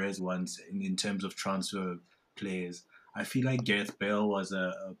president Perez wants in terms of transfer players. I feel like Gareth Bale was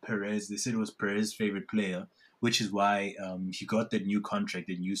a Perez. They said it was Perez's favorite player, which is why he got that new contract,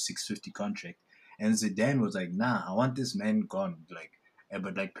 the new 650 contract. And Zidane was like, nah, I want this man gone.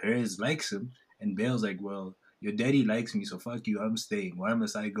 But Perez likes him, and Bale's like, well, your daddy likes me, so fuck you, I'm staying. Why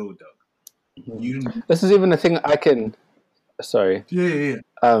must I go, dog? This is even a thing I can. Sorry. Yeah.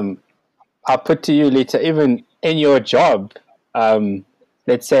 I'll put to you, Lita, even in your job,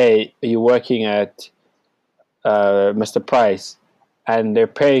 let's say you're working at Mr. Price and they're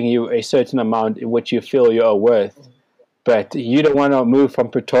paying you a certain amount in which you feel you are worth, but you don't want to move from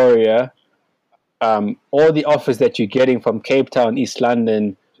Pretoria. All the offers that you're getting from Cape Town, East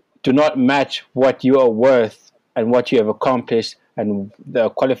London, do not match what you are worth and what you have accomplished and the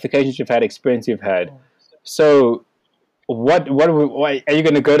qualifications you've had, experience you've had. So what are you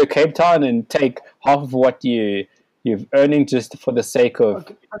going to go to Cape Town and take half of what you're earning just for the sake of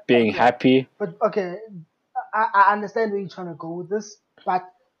being happy? But okay, I understand where you're trying to go with this, but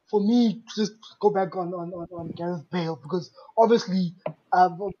for me, just go back on Gareth Bale, because obviously,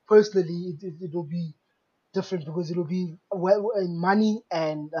 personally, it will be different because it will be in money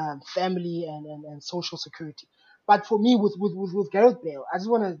and family and social security. But for me, with Gareth Bale, I just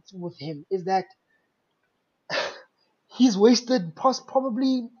want to with him is that he's wasted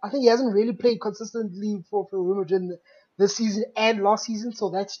probably. I think he hasn't really played consistently for Real Madrid this season and last season, so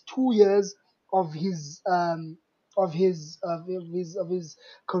that's 2 years of his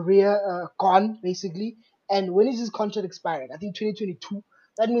career gone basically. And when is his contract expiring? I think 2022.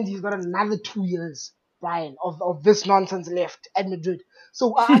 That means he's got another 2 years, Brian, of this nonsense left at Madrid.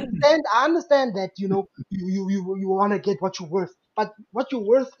 So I understand that you want to get what you're worth, but what you're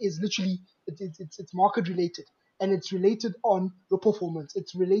worth is literally it's market related, and it's related on your performance.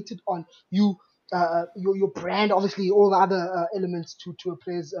 It's related on you. Your brand, obviously, all the other elements to a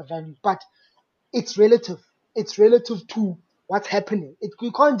player's value, but it's relative. It's relative to what's happening.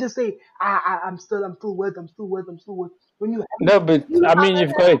 You can't just say, I'm still worth. When you but I mean,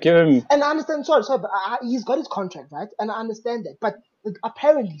 you've got to give him. And I understand. Sorry, but he's got his contract, right? And I understand that. But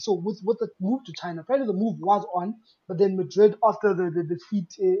apparently, so with the move to China, apparently the move was on, but then Madrid, after the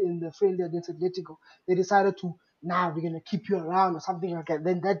defeat in the friendly against Atletico, they decided to, we're going to keep you around or something like that.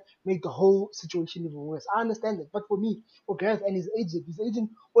 Then that made the whole situation even worse. I understand that. But for me, for Gareth and his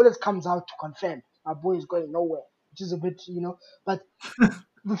agent always comes out to confirm, my boy is going nowhere. which is a bit, But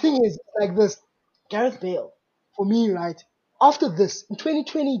the thing is, like this, Gareth Bale, for me, right, after this, in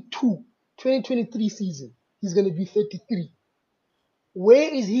 2023 season, he's going to be 33.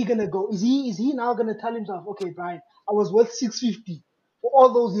 Where is he going to go? Is he now going to tell himself, okay, Brian, I was worth 650 for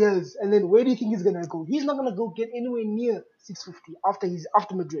all those years, and then where do you think he's going to go? He's not going to go get anywhere near 650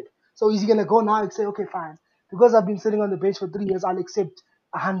 after Madrid. So is he going to go now and say, okay, fine, because I've been sitting on the bench for 3 years, I'll accept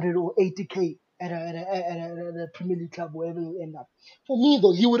 100 or 80k at a Premier League club, wherever you end up. For me,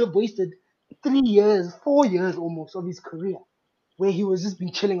 though, he would have wasted 3 years, 4 years almost of his career where he was just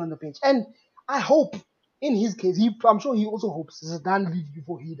been chilling on the bench. And I hope, in his case, I'm sure he also hopes Zidane leaves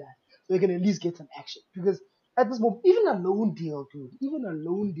before he dies, so he can at least get some action. Because at this moment, even a loan deal, dude, even a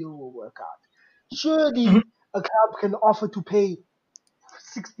loan deal will work out. Surely a club can offer to pay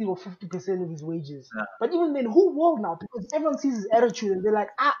 60 or 50% of his wages. Yeah. But even then, who will now? Because everyone sees his attitude and they're like,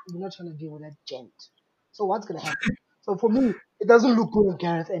 we're not trying to deal with that gent. So what's going to happen? So for me, it doesn't look good on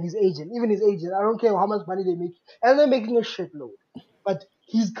Gareth and his agent. Even his agent, I don't care how much money they make. And they're making a shitload. But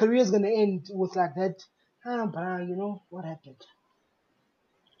his career is going to end with like that, but what happened?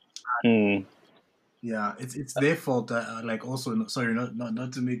 Mm. Yeah, it's their fault. Like, also, sorry,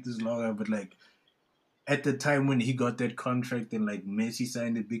 not to make this longer, but like at the time when he got that contract and like Messi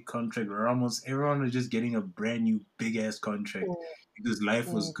signed a big contract, Ramos, everyone was just getting a brand new big ass contract because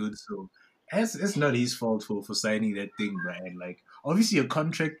life was good. So it's not his fault for signing that thing, Brian. Like, obviously a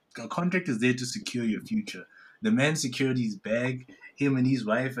contract is there to secure your future. The man secured his bag. Him and his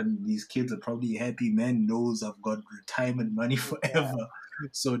wife and these kids are probably happy. Man knows I've got retirement money forever.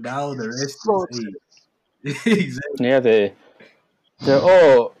 So now the rest So is exactly. Yeah, they're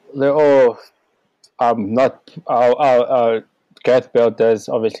all not Gareth Bale does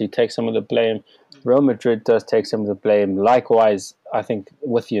obviously take some of the blame. Real Madrid does take some of the blame. Likewise, I think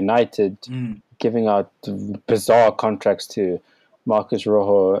with United giving out bizarre contracts to Marcus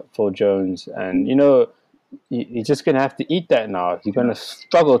Rojo, Phil Jones, and you're just gonna have to eat that now. You're gonna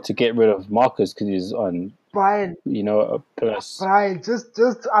struggle to get rid of Marcus because he's on Brian, a plus. Brian, just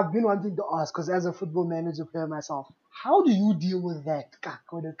I've been wanting to ask, because as a football manager player myself, how do you deal with that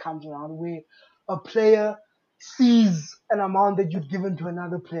when it comes around where a player sees an amount that you've given to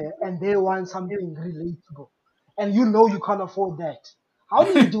another player and they want something relatable and you can't afford that? How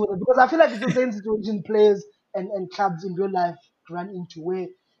do you do it? Because I feel like it's the same situation players and clubs in real life run into, where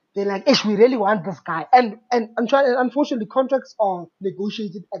they're like, "Ish, we really want this guy," and unfortunately, contracts are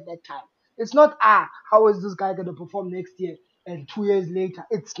negotiated at that time. It's not, how is this guy gonna perform next year and 2 years later?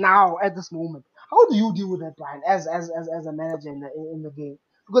 It's now at this moment. How do you deal with that, Brian, as a manager in the game?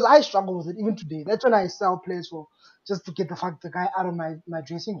 Because I struggle with it even today. That's when I sell players for, just to get the guy out of my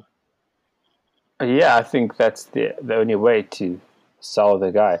dressing room. Yeah, I think that's the only way to sell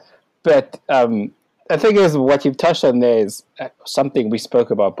the guy. But the thing is, what you've touched on there is something we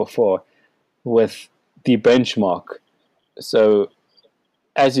spoke about before with the benchmark. So,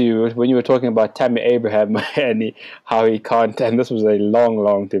 when you were talking about Tammy Abraham and how he can't, and this was a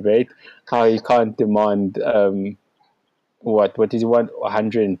long debate, how he can't demand what did he want,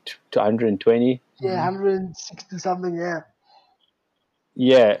 100 to 120? Yeah, 160 something. Yeah.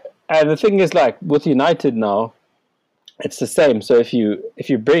 Yeah, and the thing is, like with United now, it's the same. So if you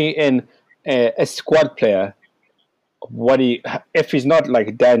bring in a squad player, if he's not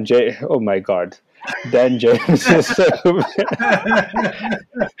like Dan James? Oh my God, Dan James is so.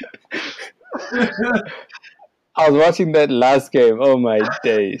 I was watching that last game. Oh my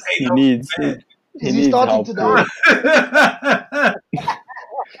days! He needs starting help. today?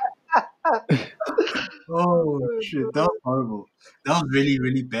 Oh shit, that was horrible. That was really,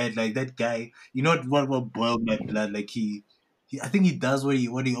 really bad. Like that guy, you know what boiled my blood? Like he I think he does what he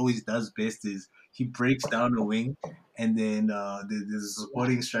always does best is he breaks down the wing and then there's a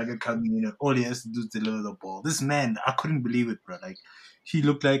supporting striker coming in and all he has to do is deliver the ball. This man, I couldn't believe it, bro. Like he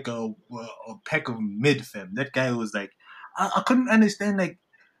looked like a pack of mid, fam. That guy was like, I couldn't understand, like,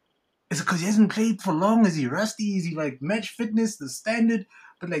 is it because he hasn't played for long? Is he rusty? Is he like match fitness, the standard?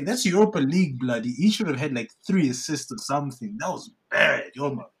 But like that's Europa League, bloody. He should have had like 3 assists or something. That was bad.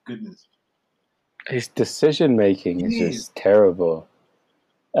 Oh my goodness. His decision making is just terrible.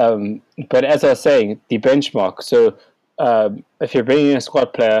 But as I was saying, the benchmark. So if you're bringing a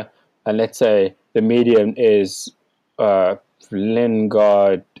squad player, and let's say the medium is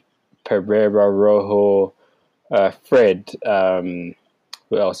Lingard, Pereira, Rojo, Fred.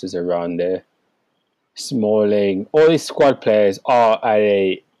 Who else is around there? Smalling. All these squad players are at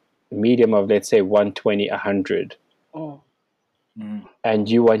a medium of, let's say, 120, 100. And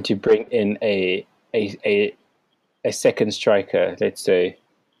you want to bring in a second striker, let's say.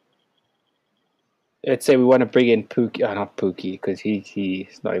 let's say we want to bring in Pookie, not Pookie, because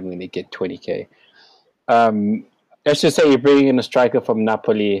he's not even going to get 20k. Let's just say you're bringing in a striker from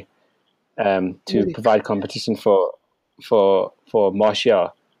Napoli to provide competition for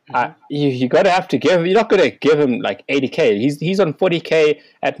Martial. You got to have to give. You're not going to give him like 80k. He's on 40k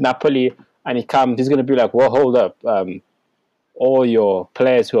at Napoli, and he's going to be like, well, hold up. All your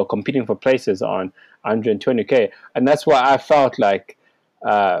players who are competing for places are on 120k, and that's why I felt like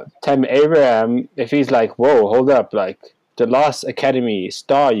Tammy Abraham, if he's like, whoa, hold up, like the last academy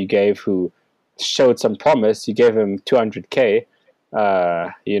star you gave who showed some promise, you gave him 200k.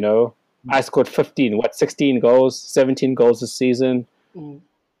 I scored 16 goals, 17 goals this season. You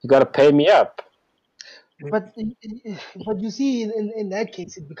got to pay me up. But you see, in that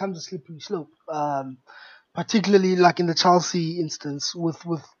case, it becomes a slippery slope. Particularly like in the Chelsea instance, with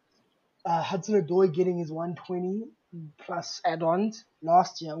Hudson-Odoi getting his 120 plus add-ons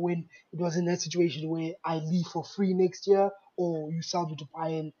last year, when it was in that situation where I leave for free next year, or you sell me to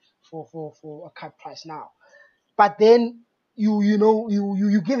Bayern for a cut price now. But then you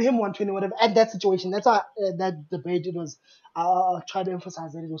give him 120, whatever. At that situation, that's why that debate, it was. I'll try to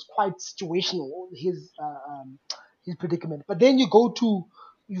emphasize that it was quite situational, his predicament. But then you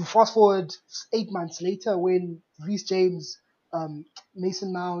fast forward 8 months later, when Reece James,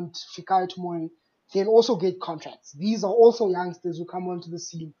 Mason Mount, Fikayo Tomori then also get contracts. These are also youngsters who come onto the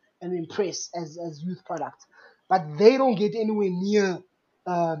scene and impress as youth products, but they don't get anywhere near.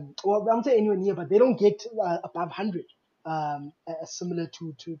 Well, I'm saying anywhere near, but they don't get above 100, similar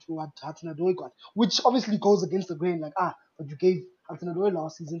to what Hudson-Odoi got, which obviously goes against the grain. Like, but you gave Hudson-Odoi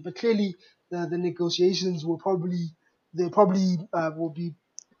last season, but clearly the negotiations will probably will be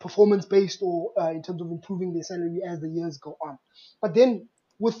performance based, or in terms of improving their salary as the years go on. But then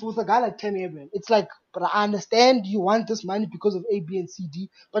with a guy like Tammy Abraham, it's like, but I understand you want this money because of A, B, and C, D.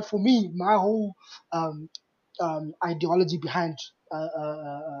 But for me, my whole ideology behind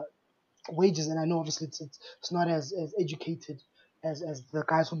wages, and I know obviously it's not as educated as the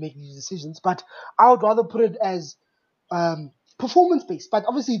guys who make these decisions, but I would rather put it as performance based. But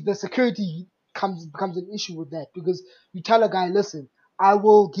obviously the security becomes an issue with that, because you tell a guy, listen, I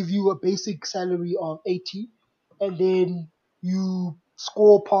will give you a basic salary of 80, and then you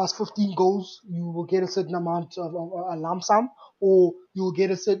score past 15 goals, you will get a certain amount of a lump sum, or you will get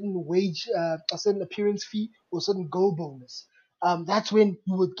a certain wage, a certain appearance fee, or a certain goal bonus. That's when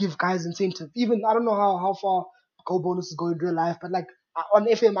you would give guys incentive. Even, I don't know how far goal bonuses go in real life, but like on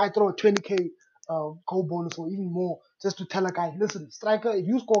FM, I throw a 20k goal bonus or even more, just to tell a guy, listen, striker, if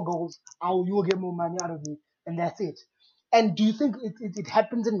you score goals, you will get more money out of me, and that's it. And do you think it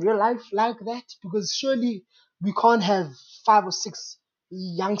happens in real life like that? Because surely we can't have 5 or 6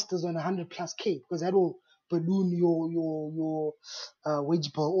 youngsters on 100 plus K, because that will balloon your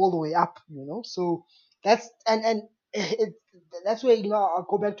wage bill all the way up, So that's that's where, I'll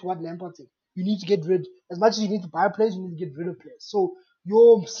go back to what Lampard said. You need to get rid, as much as you need to buy players, you need to get rid of players. So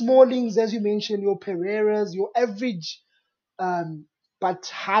your Smallings, as you mentioned, your Pereiras, your average but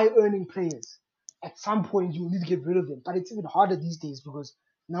high earning players, at some point you need to get rid of them. But it's even harder these days, because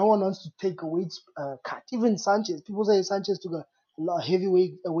no one wants to take a wage cut. Even Sanchez, people say Sanchez took a heavy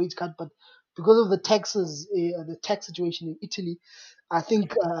wage cut, but because of the taxes, the tax situation in Italy, I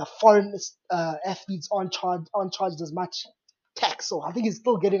think foreign athletes aren't charged as much tax. So I think he's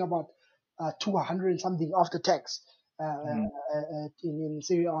still getting about 200 and something after tax in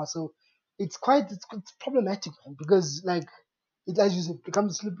Serie A. So it's problematic, man, because like it, as you said,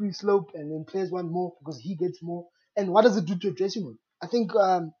 becomes a slippery slope, and then players want more because he gets more. And what does it do to a dressing room? I think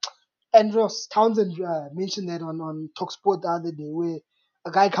Andros Townsend mentioned that on Talksport the other day, where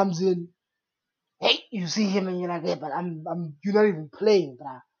a guy comes in, hey, you see him and you're like, hey, but you're not even playing,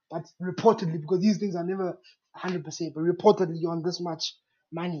 but reportedly, because these things are never 100%, but reportedly you're on this much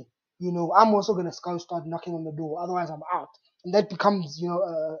money, I'm also gonna start knocking on the door, otherwise I'm out, and that becomes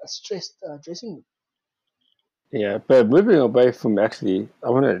a stressed dressing room. Yeah, but moving away from, actually,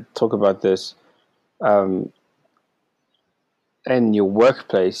 I want to talk about this in your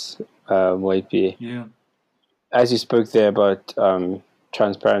workplace, YP. Yeah. As you spoke there about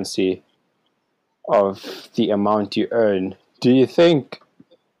transparency of the amount you earn, do you think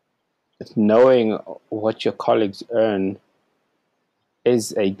knowing what your colleagues earn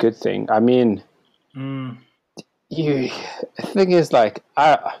is a good thing? I mean, the thing is, like,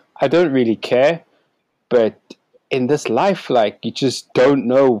 I don't really care, but in this life, like, you just don't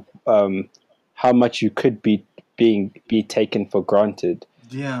know how much you could be taken for granted.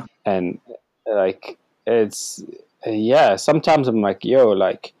 Yeah. And like, it's sometimes I'm like, yo,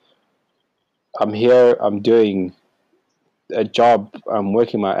 like, I'm here, I'm doing a job, I'm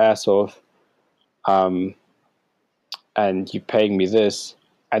working my ass off, and you're paying me this,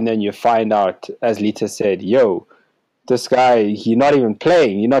 and then you find out, as Lita said, yo, this guy, you're not even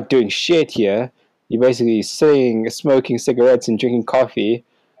playing, you're not doing shit here. You're basically sitting, smoking cigarettes and drinking coffee,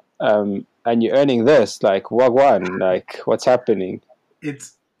 and you're earning this. Like, wagwan, like, what's happening?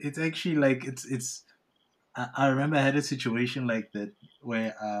 It's actually like it's. I remember I had a situation like that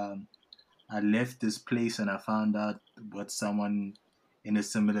where I left this place and I found out what someone in a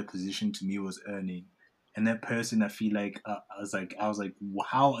similar position to me was earning, and that person, I feel like I was like,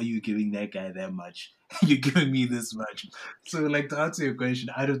 how are you giving that guy that much? You're giving me this much. So, like, to answer your question,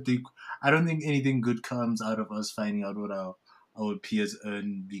 I don't think anything good comes out of us finding out what our peers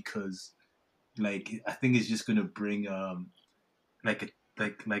earn, because, like, I think it's just gonna bring like a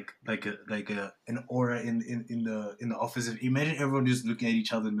an aura in the office. Imagine everyone just looking at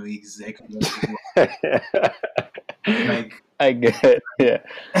each other, knowing exactly what to do. Like, I get it, yeah.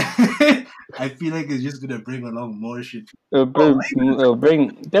 I feel like it's just gonna bring along more shit. It'll bring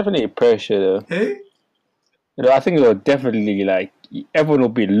definitely pressure, though. Hey, I think it'll definitely, like, everyone will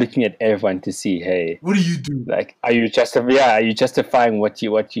be looking at everyone to see, hey, what do you do, like, are you justifying what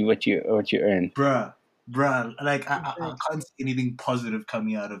you earn? bruh? Like, I can't see anything positive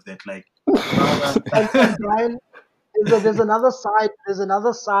coming out of that. Like, and Brian, there's another side. There's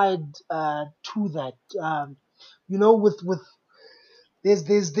another side to that. With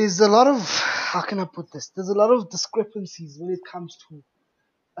there's a lot of, how can I put this? There's a lot of discrepancies when it comes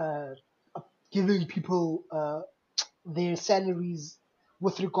to giving people their salaries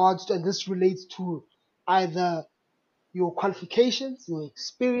with regards to, and this relates to either your qualifications, your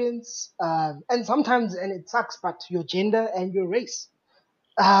experience, and sometimes, and it sucks, but your gender and your race.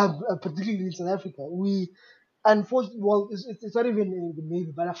 Particularly in South Africa, it's not even in the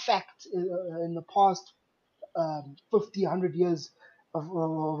maybe, but a fact, in the past 50, 100 years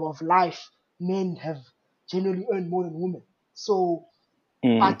of life, men have generally earned more than women. So,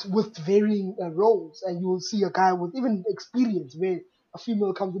 but with varying roles, and you will see a guy with even experience, where a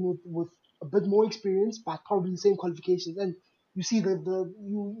female comes in with a bit more experience, but probably the same qualifications, and you see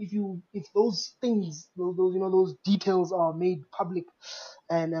if those things, those details are made public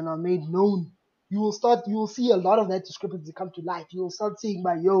and are made known, you will see a lot of that discrepancy come to light. You will start seeing,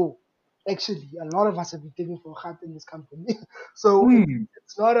 actually, a lot of us have been taken for a hat in this company. So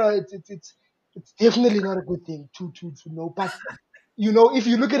it's not it's definitely not a good thing to know. But if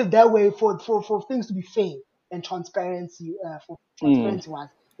you look at it that way, for things to be fair and transparency, for transparency wise,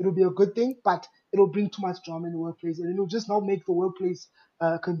 it'll be a good thing. But it'll bring too much drama in the workplace, and it'll just not make the workplace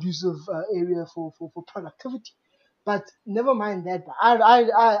conducive area for productivity. But never mind that.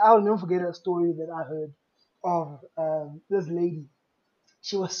 I'll never forget a story that I heard of this lady.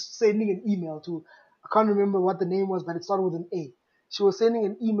 She was sending an email to, I can't remember what the name was, but it started with an A. She was sending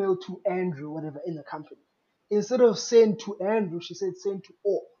an email to Andrew, whatever, in the company. Instead of send to Andrew, she said send to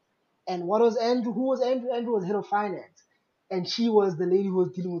all. And what was Andrew? Who was Andrew? Andrew was head of finance. And she was the lady who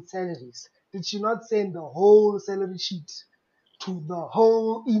was dealing with salaries. Did she not send the whole salary sheet to the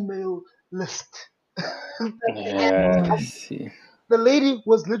whole email list? Yeah, see. The lady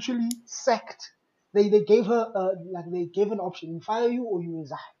was literally sacked. They gave her they gave an option: we fire you or you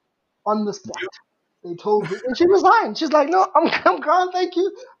resign on the spot. They told her, and she resigned. She's like, no, I'm gone, thank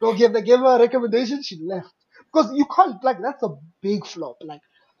you. They gave her a recommendation. She left because you can't, like, that's a big flop, like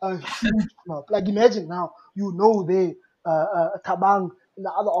a huge flop. Like, imagine now, they Tabang in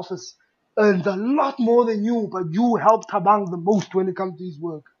the other office earns a lot more than you, but you help Tabang the most when it comes to his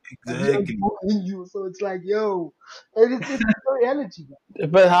work. exactly. In you, so it's like, yo, and it's the reality.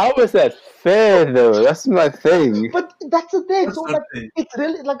 But how is that fair, though? That's my thing. But that's the thing. That's So, the like, thing. it's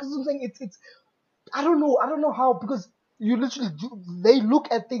really, like, I'm saying, it's I don't know how, because you literally they look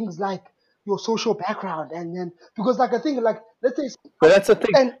at things like your social background, and then, because, like, I think, like, let's say, But that's the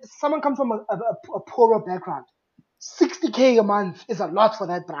thing. and someone comes from a poorer background, 60K a month is a lot for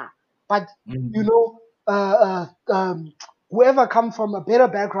that brah. But whoever comes from a better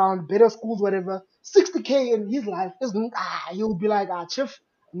background, better schools, whatever, 60K in his life isn't. He'll be like, chief,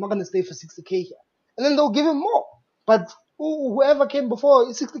 I'm not gonna stay for 60K here, and then they'll give him more. But whoever came before,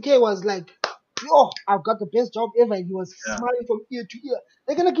 60K was like, yo, I've got the best job ever, and he was smiling from ear to ear.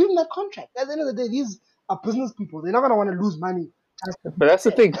 They're gonna give him that contract. At the end of the day, these are business people. They're not gonna want to lose money. But that's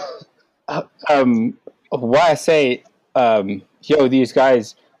the thing. Why I say, these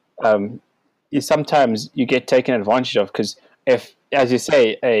guys, is sometimes you get taken advantage of, because if, as you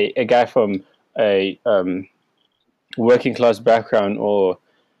say, a guy from a working class background, or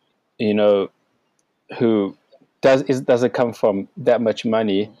who doesn't come from that much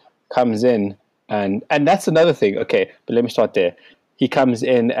money, comes in, and that's another thing. Okay, but let me start there. He comes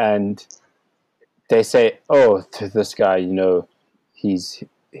in and they say, oh, to this guy, he's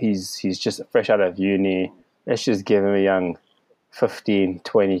just fresh out of uni. Let's just give him a young 15,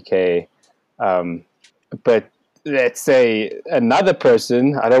 20K. But let's say another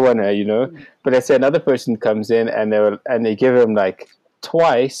person, I don't want to, but let's say another person comes in and they give him like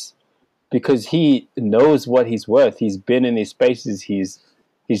twice, because he knows what he's worth. He's been in these spaces. He's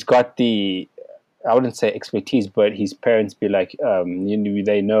got the, I wouldn't say expertise, but his parents be like,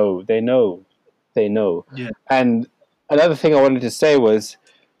 they know. Yeah. And another thing I wanted to say was,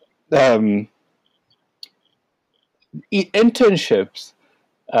 internships.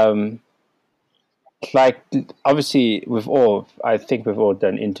 Like, obviously, I think we've all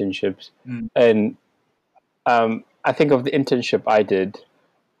done internships, and I think of the internship I did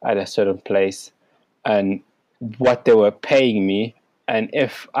at a certain place and what they were paying me. And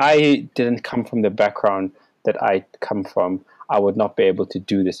if I didn't come from the background that I come from, I would not be able to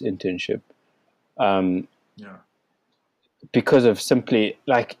do this internship. Yeah. Because of simply,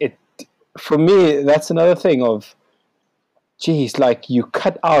 like, it, for me, that's another thing of, geez, like, you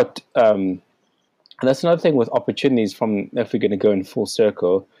cut out, and that's another thing with opportunities from, if we're going to go in full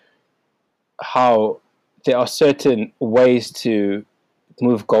circle, how there are certain ways to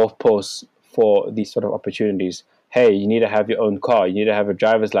move goalposts for these sort of opportunities. Hey, you need to have your own car. You need to have a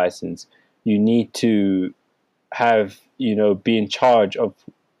driver's license. You need to have, be in charge of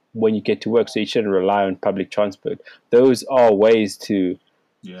when you get to work, so you shouldn't rely on public transport. Those are ways to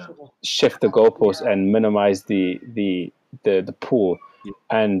shift the goalposts and minimize the pool. Yeah.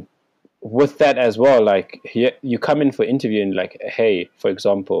 And with that as well, like, you come in for interview and like, hey, for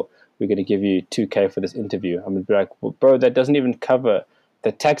example, we're going to give you 2K for this interview. I'm going to be like, well, bro, that doesn't even cover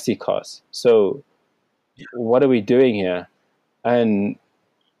the taxi costs. So what are we doing here? And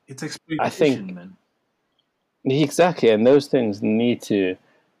it's exploitation, I think, man. Exactly. And those things need to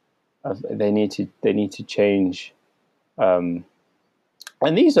change. And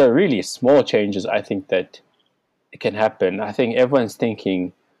these are really small changes, I think, that can happen. I think everyone's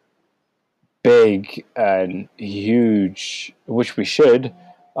thinking big and huge, which we should,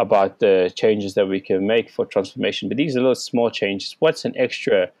 about the changes that we can make for transformation. But these are little small changes. What's an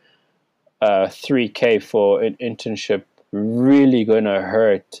extra 3K for an internship really going to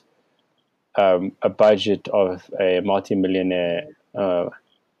hurt a budget of a multi-millionaire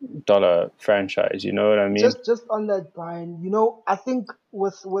dollar franchise? You know what I mean? Just on that, Brian, I think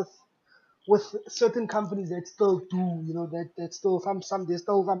with certain companies that still do, that still there's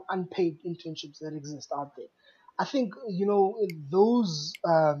still some unpaid internships that exist out there. I think, those,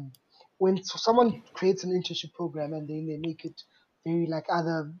 when someone creates an internship program and then they make it very, like,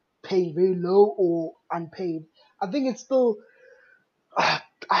 either paying very low or unpaid, I think it's still,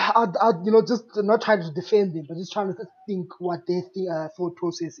 just not trying to defend them, but just trying to think what their thought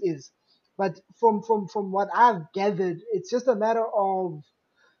process is. But from what I've gathered, it's just a matter of,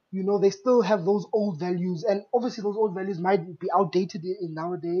 they still have those old values, and obviously those old values might be outdated in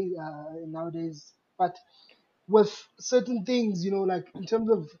nowadays. But with certain things, like in terms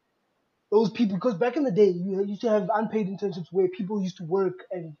of those people, because back in the day, you used to have unpaid internships where people used to work,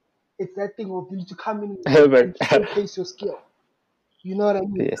 and it's that thing of you need to come in and showcase your skill. You know what I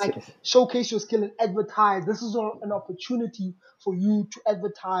mean? Yes, like, yes. showcase your skill and advertise. This is an opportunity for you to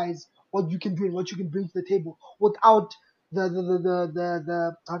advertise what you can do and what you can bring to the table without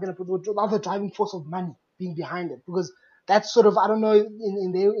the how can I put it, without the driving force of money being behind it. Because that's sort of, I don't know,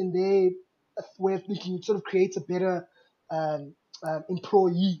 in their way of thinking, it sort of creates a better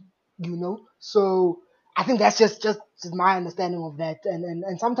employee, So I think that's just my understanding of that.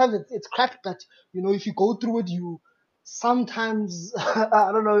 And sometimes it's crap, but if you go through it, you sometimes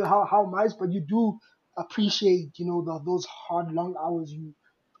I don't know how much, but you do appreciate those hard long hours you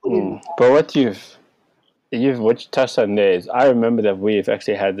put in. But what you touched on there is, I remember that we've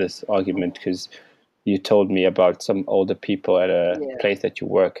actually had this argument because you told me about some older people at a place that you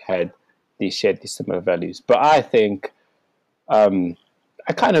work shared these similar values. But I think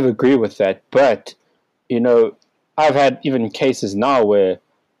I kind of agree with that. But I've had even cases now where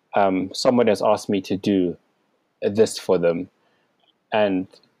someone has asked me to do this for them, and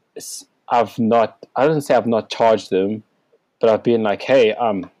I don't say I've not charged them, but I've been like, hey,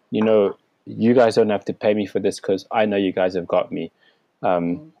 you guys don't have to pay me for this because I know you guys have got me.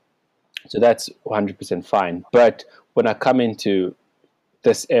 So that's 100% fine. But when I come into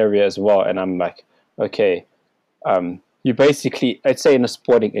this area as well, and I'm like, okay, you basically, I'd say in the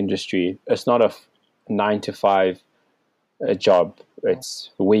sporting industry, it's not a 9 to 5 job.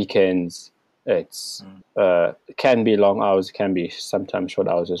 It's weekends. It can be long hours. It can be sometimes short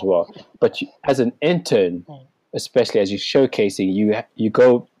hours as well. But as an intern, especially as you're showcasing, you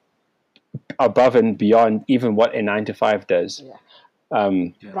go above and beyond even what a 9 to 5 does. Yeah.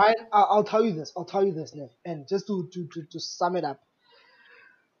 Yeah. Brian, I'll tell you this. I'll tell you this, Nick. And just to sum it up,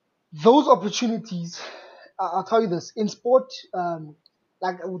 those opportunities, I'll tell you this. In sport,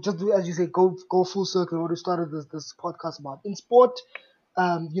 like just do as you say, go full circle. What we started this podcast about. In sport,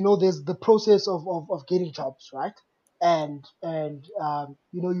 there's the process of getting jobs, right? And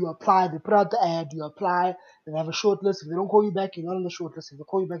you apply. They put out the ad. You apply. They have a short list. If they don't call you back, you're not on the short list. If they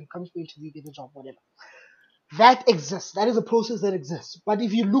call you back, you come to the interview, you get the job, whatever. That exists. That is a process that exists. But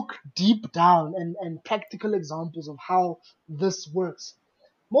if you look deep down and practical examples of how this works,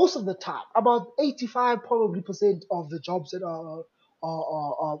 most of the time, about 85 probably percent of the jobs that are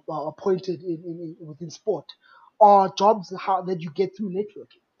appointed within sport are jobs that you get through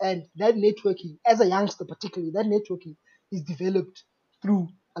networking. And that networking, as a youngster particularly, that networking is developed through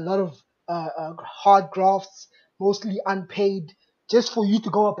a lot of hard grafts, mostly unpaid, just for you to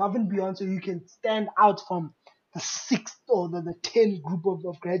go above and beyond so you can stand out from the sixth or the 10 group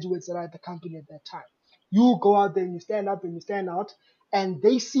of graduates that are at the company at that time. You go out there and you stand up and you stand out, and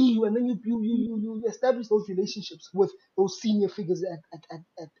they see you, and then you establish those relationships with those senior figures at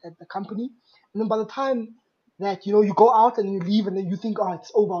the company. And then by the time that you go out and you leave, and then you think, oh,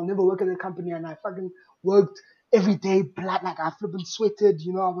 it's over, I'll never work at the company, and I fucking worked every day, blood, like I flipping sweated,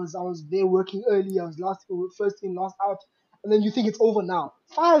 I was there working early, I was first in, last out, and then you think it's over now.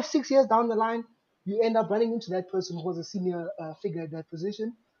 5-6 years down the line, you end up running into that person who was a senior figure at that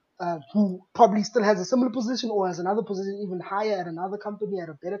position, who probably still has a similar position or has another position even higher at another company, at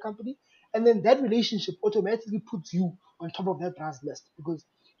a better company. And then that relationship automatically puts you on top of that guy's list because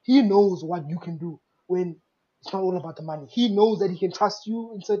he knows what you can do when it's not all about the money. He knows that he can trust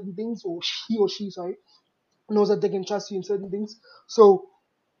you in certain things, or she, knows that they can trust you in certain things. So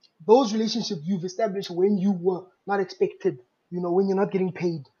those relationships you've established when you were not expected, when you're not getting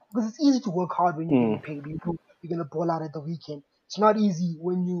paid. Because it's easy to work hard when you're getting paid. You're going to ball out at the weekend. It's not easy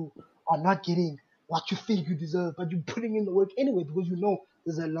when you are not getting what you think you deserve, but you're putting in the work anyway because you know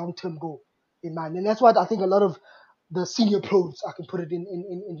there's a long-term goal in mind. And that's what I think a lot of the senior pros, I can put it in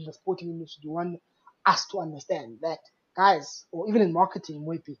the sporting industry, want us to understand that, guys, or even in marketing,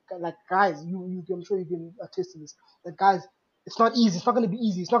 maybe, like, guys, I'm sure you can attest to this, that, guys, it's not easy. It's not going to be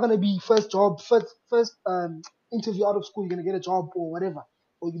easy. It's not going to be first job, first interview out of school. You're going to get a job or whatever,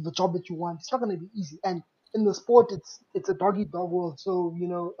 or the job that you want. It's not going to be easy. And in the sport, it's a dog eat dog world. So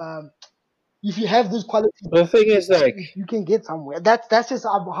if you have those qualities, The thing is, like, you can get somewhere. That's just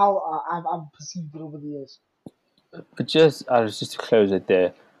how I've perceived it over the years. but just to close it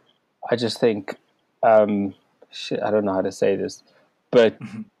there, I just think, shit, I don't know how to say this, but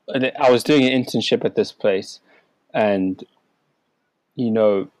I was doing an internship at this place, and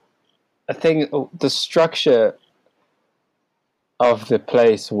I think the structure of the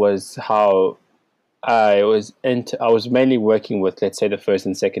place was how I was mainly working with, let's say, the first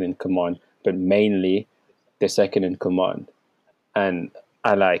and second in command, but mainly the second in command. And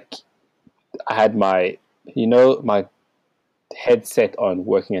I had my headset on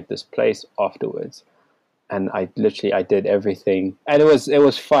working at this place afterwards. And I did everything. And it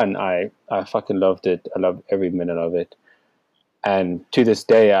was fun. I fucking loved it. I loved every minute of it. And to this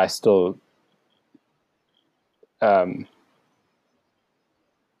day, I still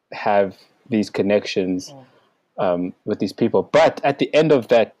have these connections with these people. But at the end of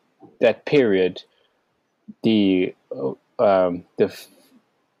that period, the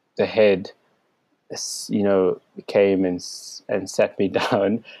head, came and sat me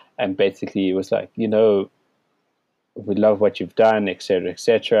down, and basically it was like, we love what you've done, etc.,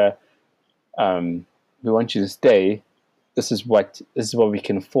 etc. We want you to stay. This is what we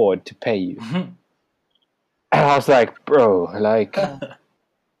can afford to pay you. And I was like, bro, like,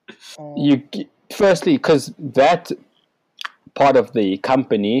 firstly, because that part of the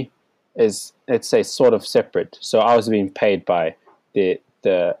company is, let's say, sort of separate. So I was being paid by the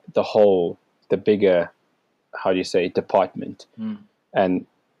bigger, how do you say, department. And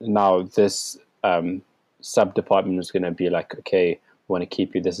now this sub department is going to be like, okay, we want to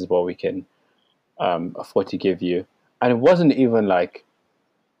keep you. This is what we can afford to give you. And it wasn't even like,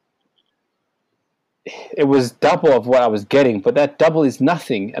 it was double of what I was getting, but that double is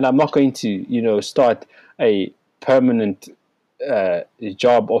nothing. And I'm not going to, start a permanent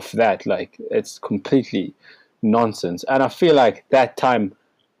job off that. Like, it's completely nonsense. And I feel like that time,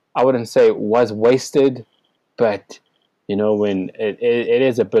 I wouldn't say it was wasted, but when it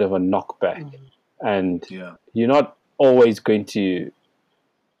is a bit of a knockback, and you're not always going to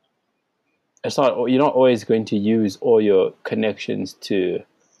use all your connections to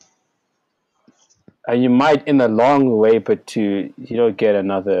you might in the long way, but you don't get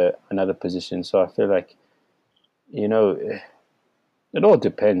another position. So I feel like, it all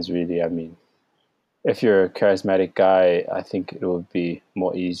depends really. I mean, if you're a charismatic guy, I think it will be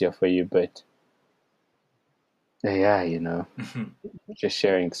more easier for you. But yeah, just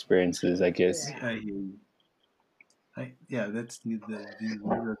sharing experiences, I guess. I hear you. That's these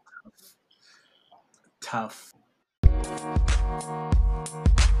are tough.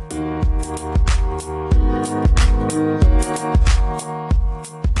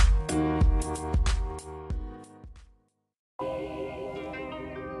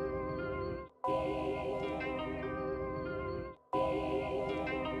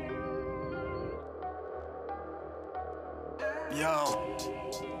 Yo,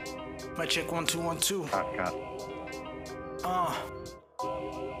 my check 1 2 1 2.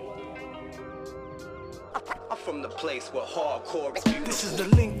 I'm from the place where hardcore is beautiful. This is the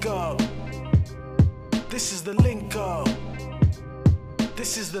link up. This is the link up.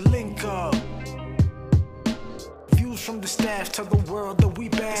 This is the link up. Views from the staff tell the world that we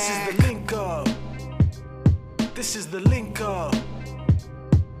back. This is the link up. This is the link up.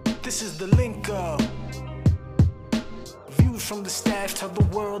 This is the link up. Views from the staff tell the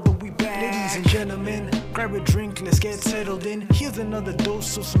world that we back. Ladies and gentlemen, grab a drink, let's get settled in. Here's another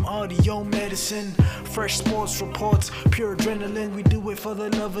dose of some audio medicine. Fresh sports reports, pure adrenaline. We do it for the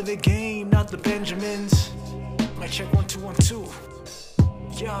love of the game, not the Benjamins. My check 1 2 1 2.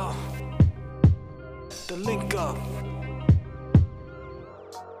 Yo, the link up.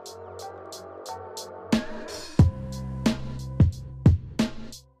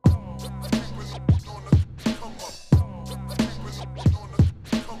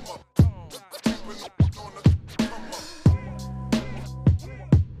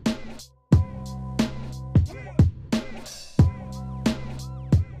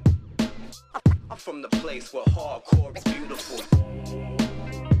 I'm from the place where hardcore is beautiful.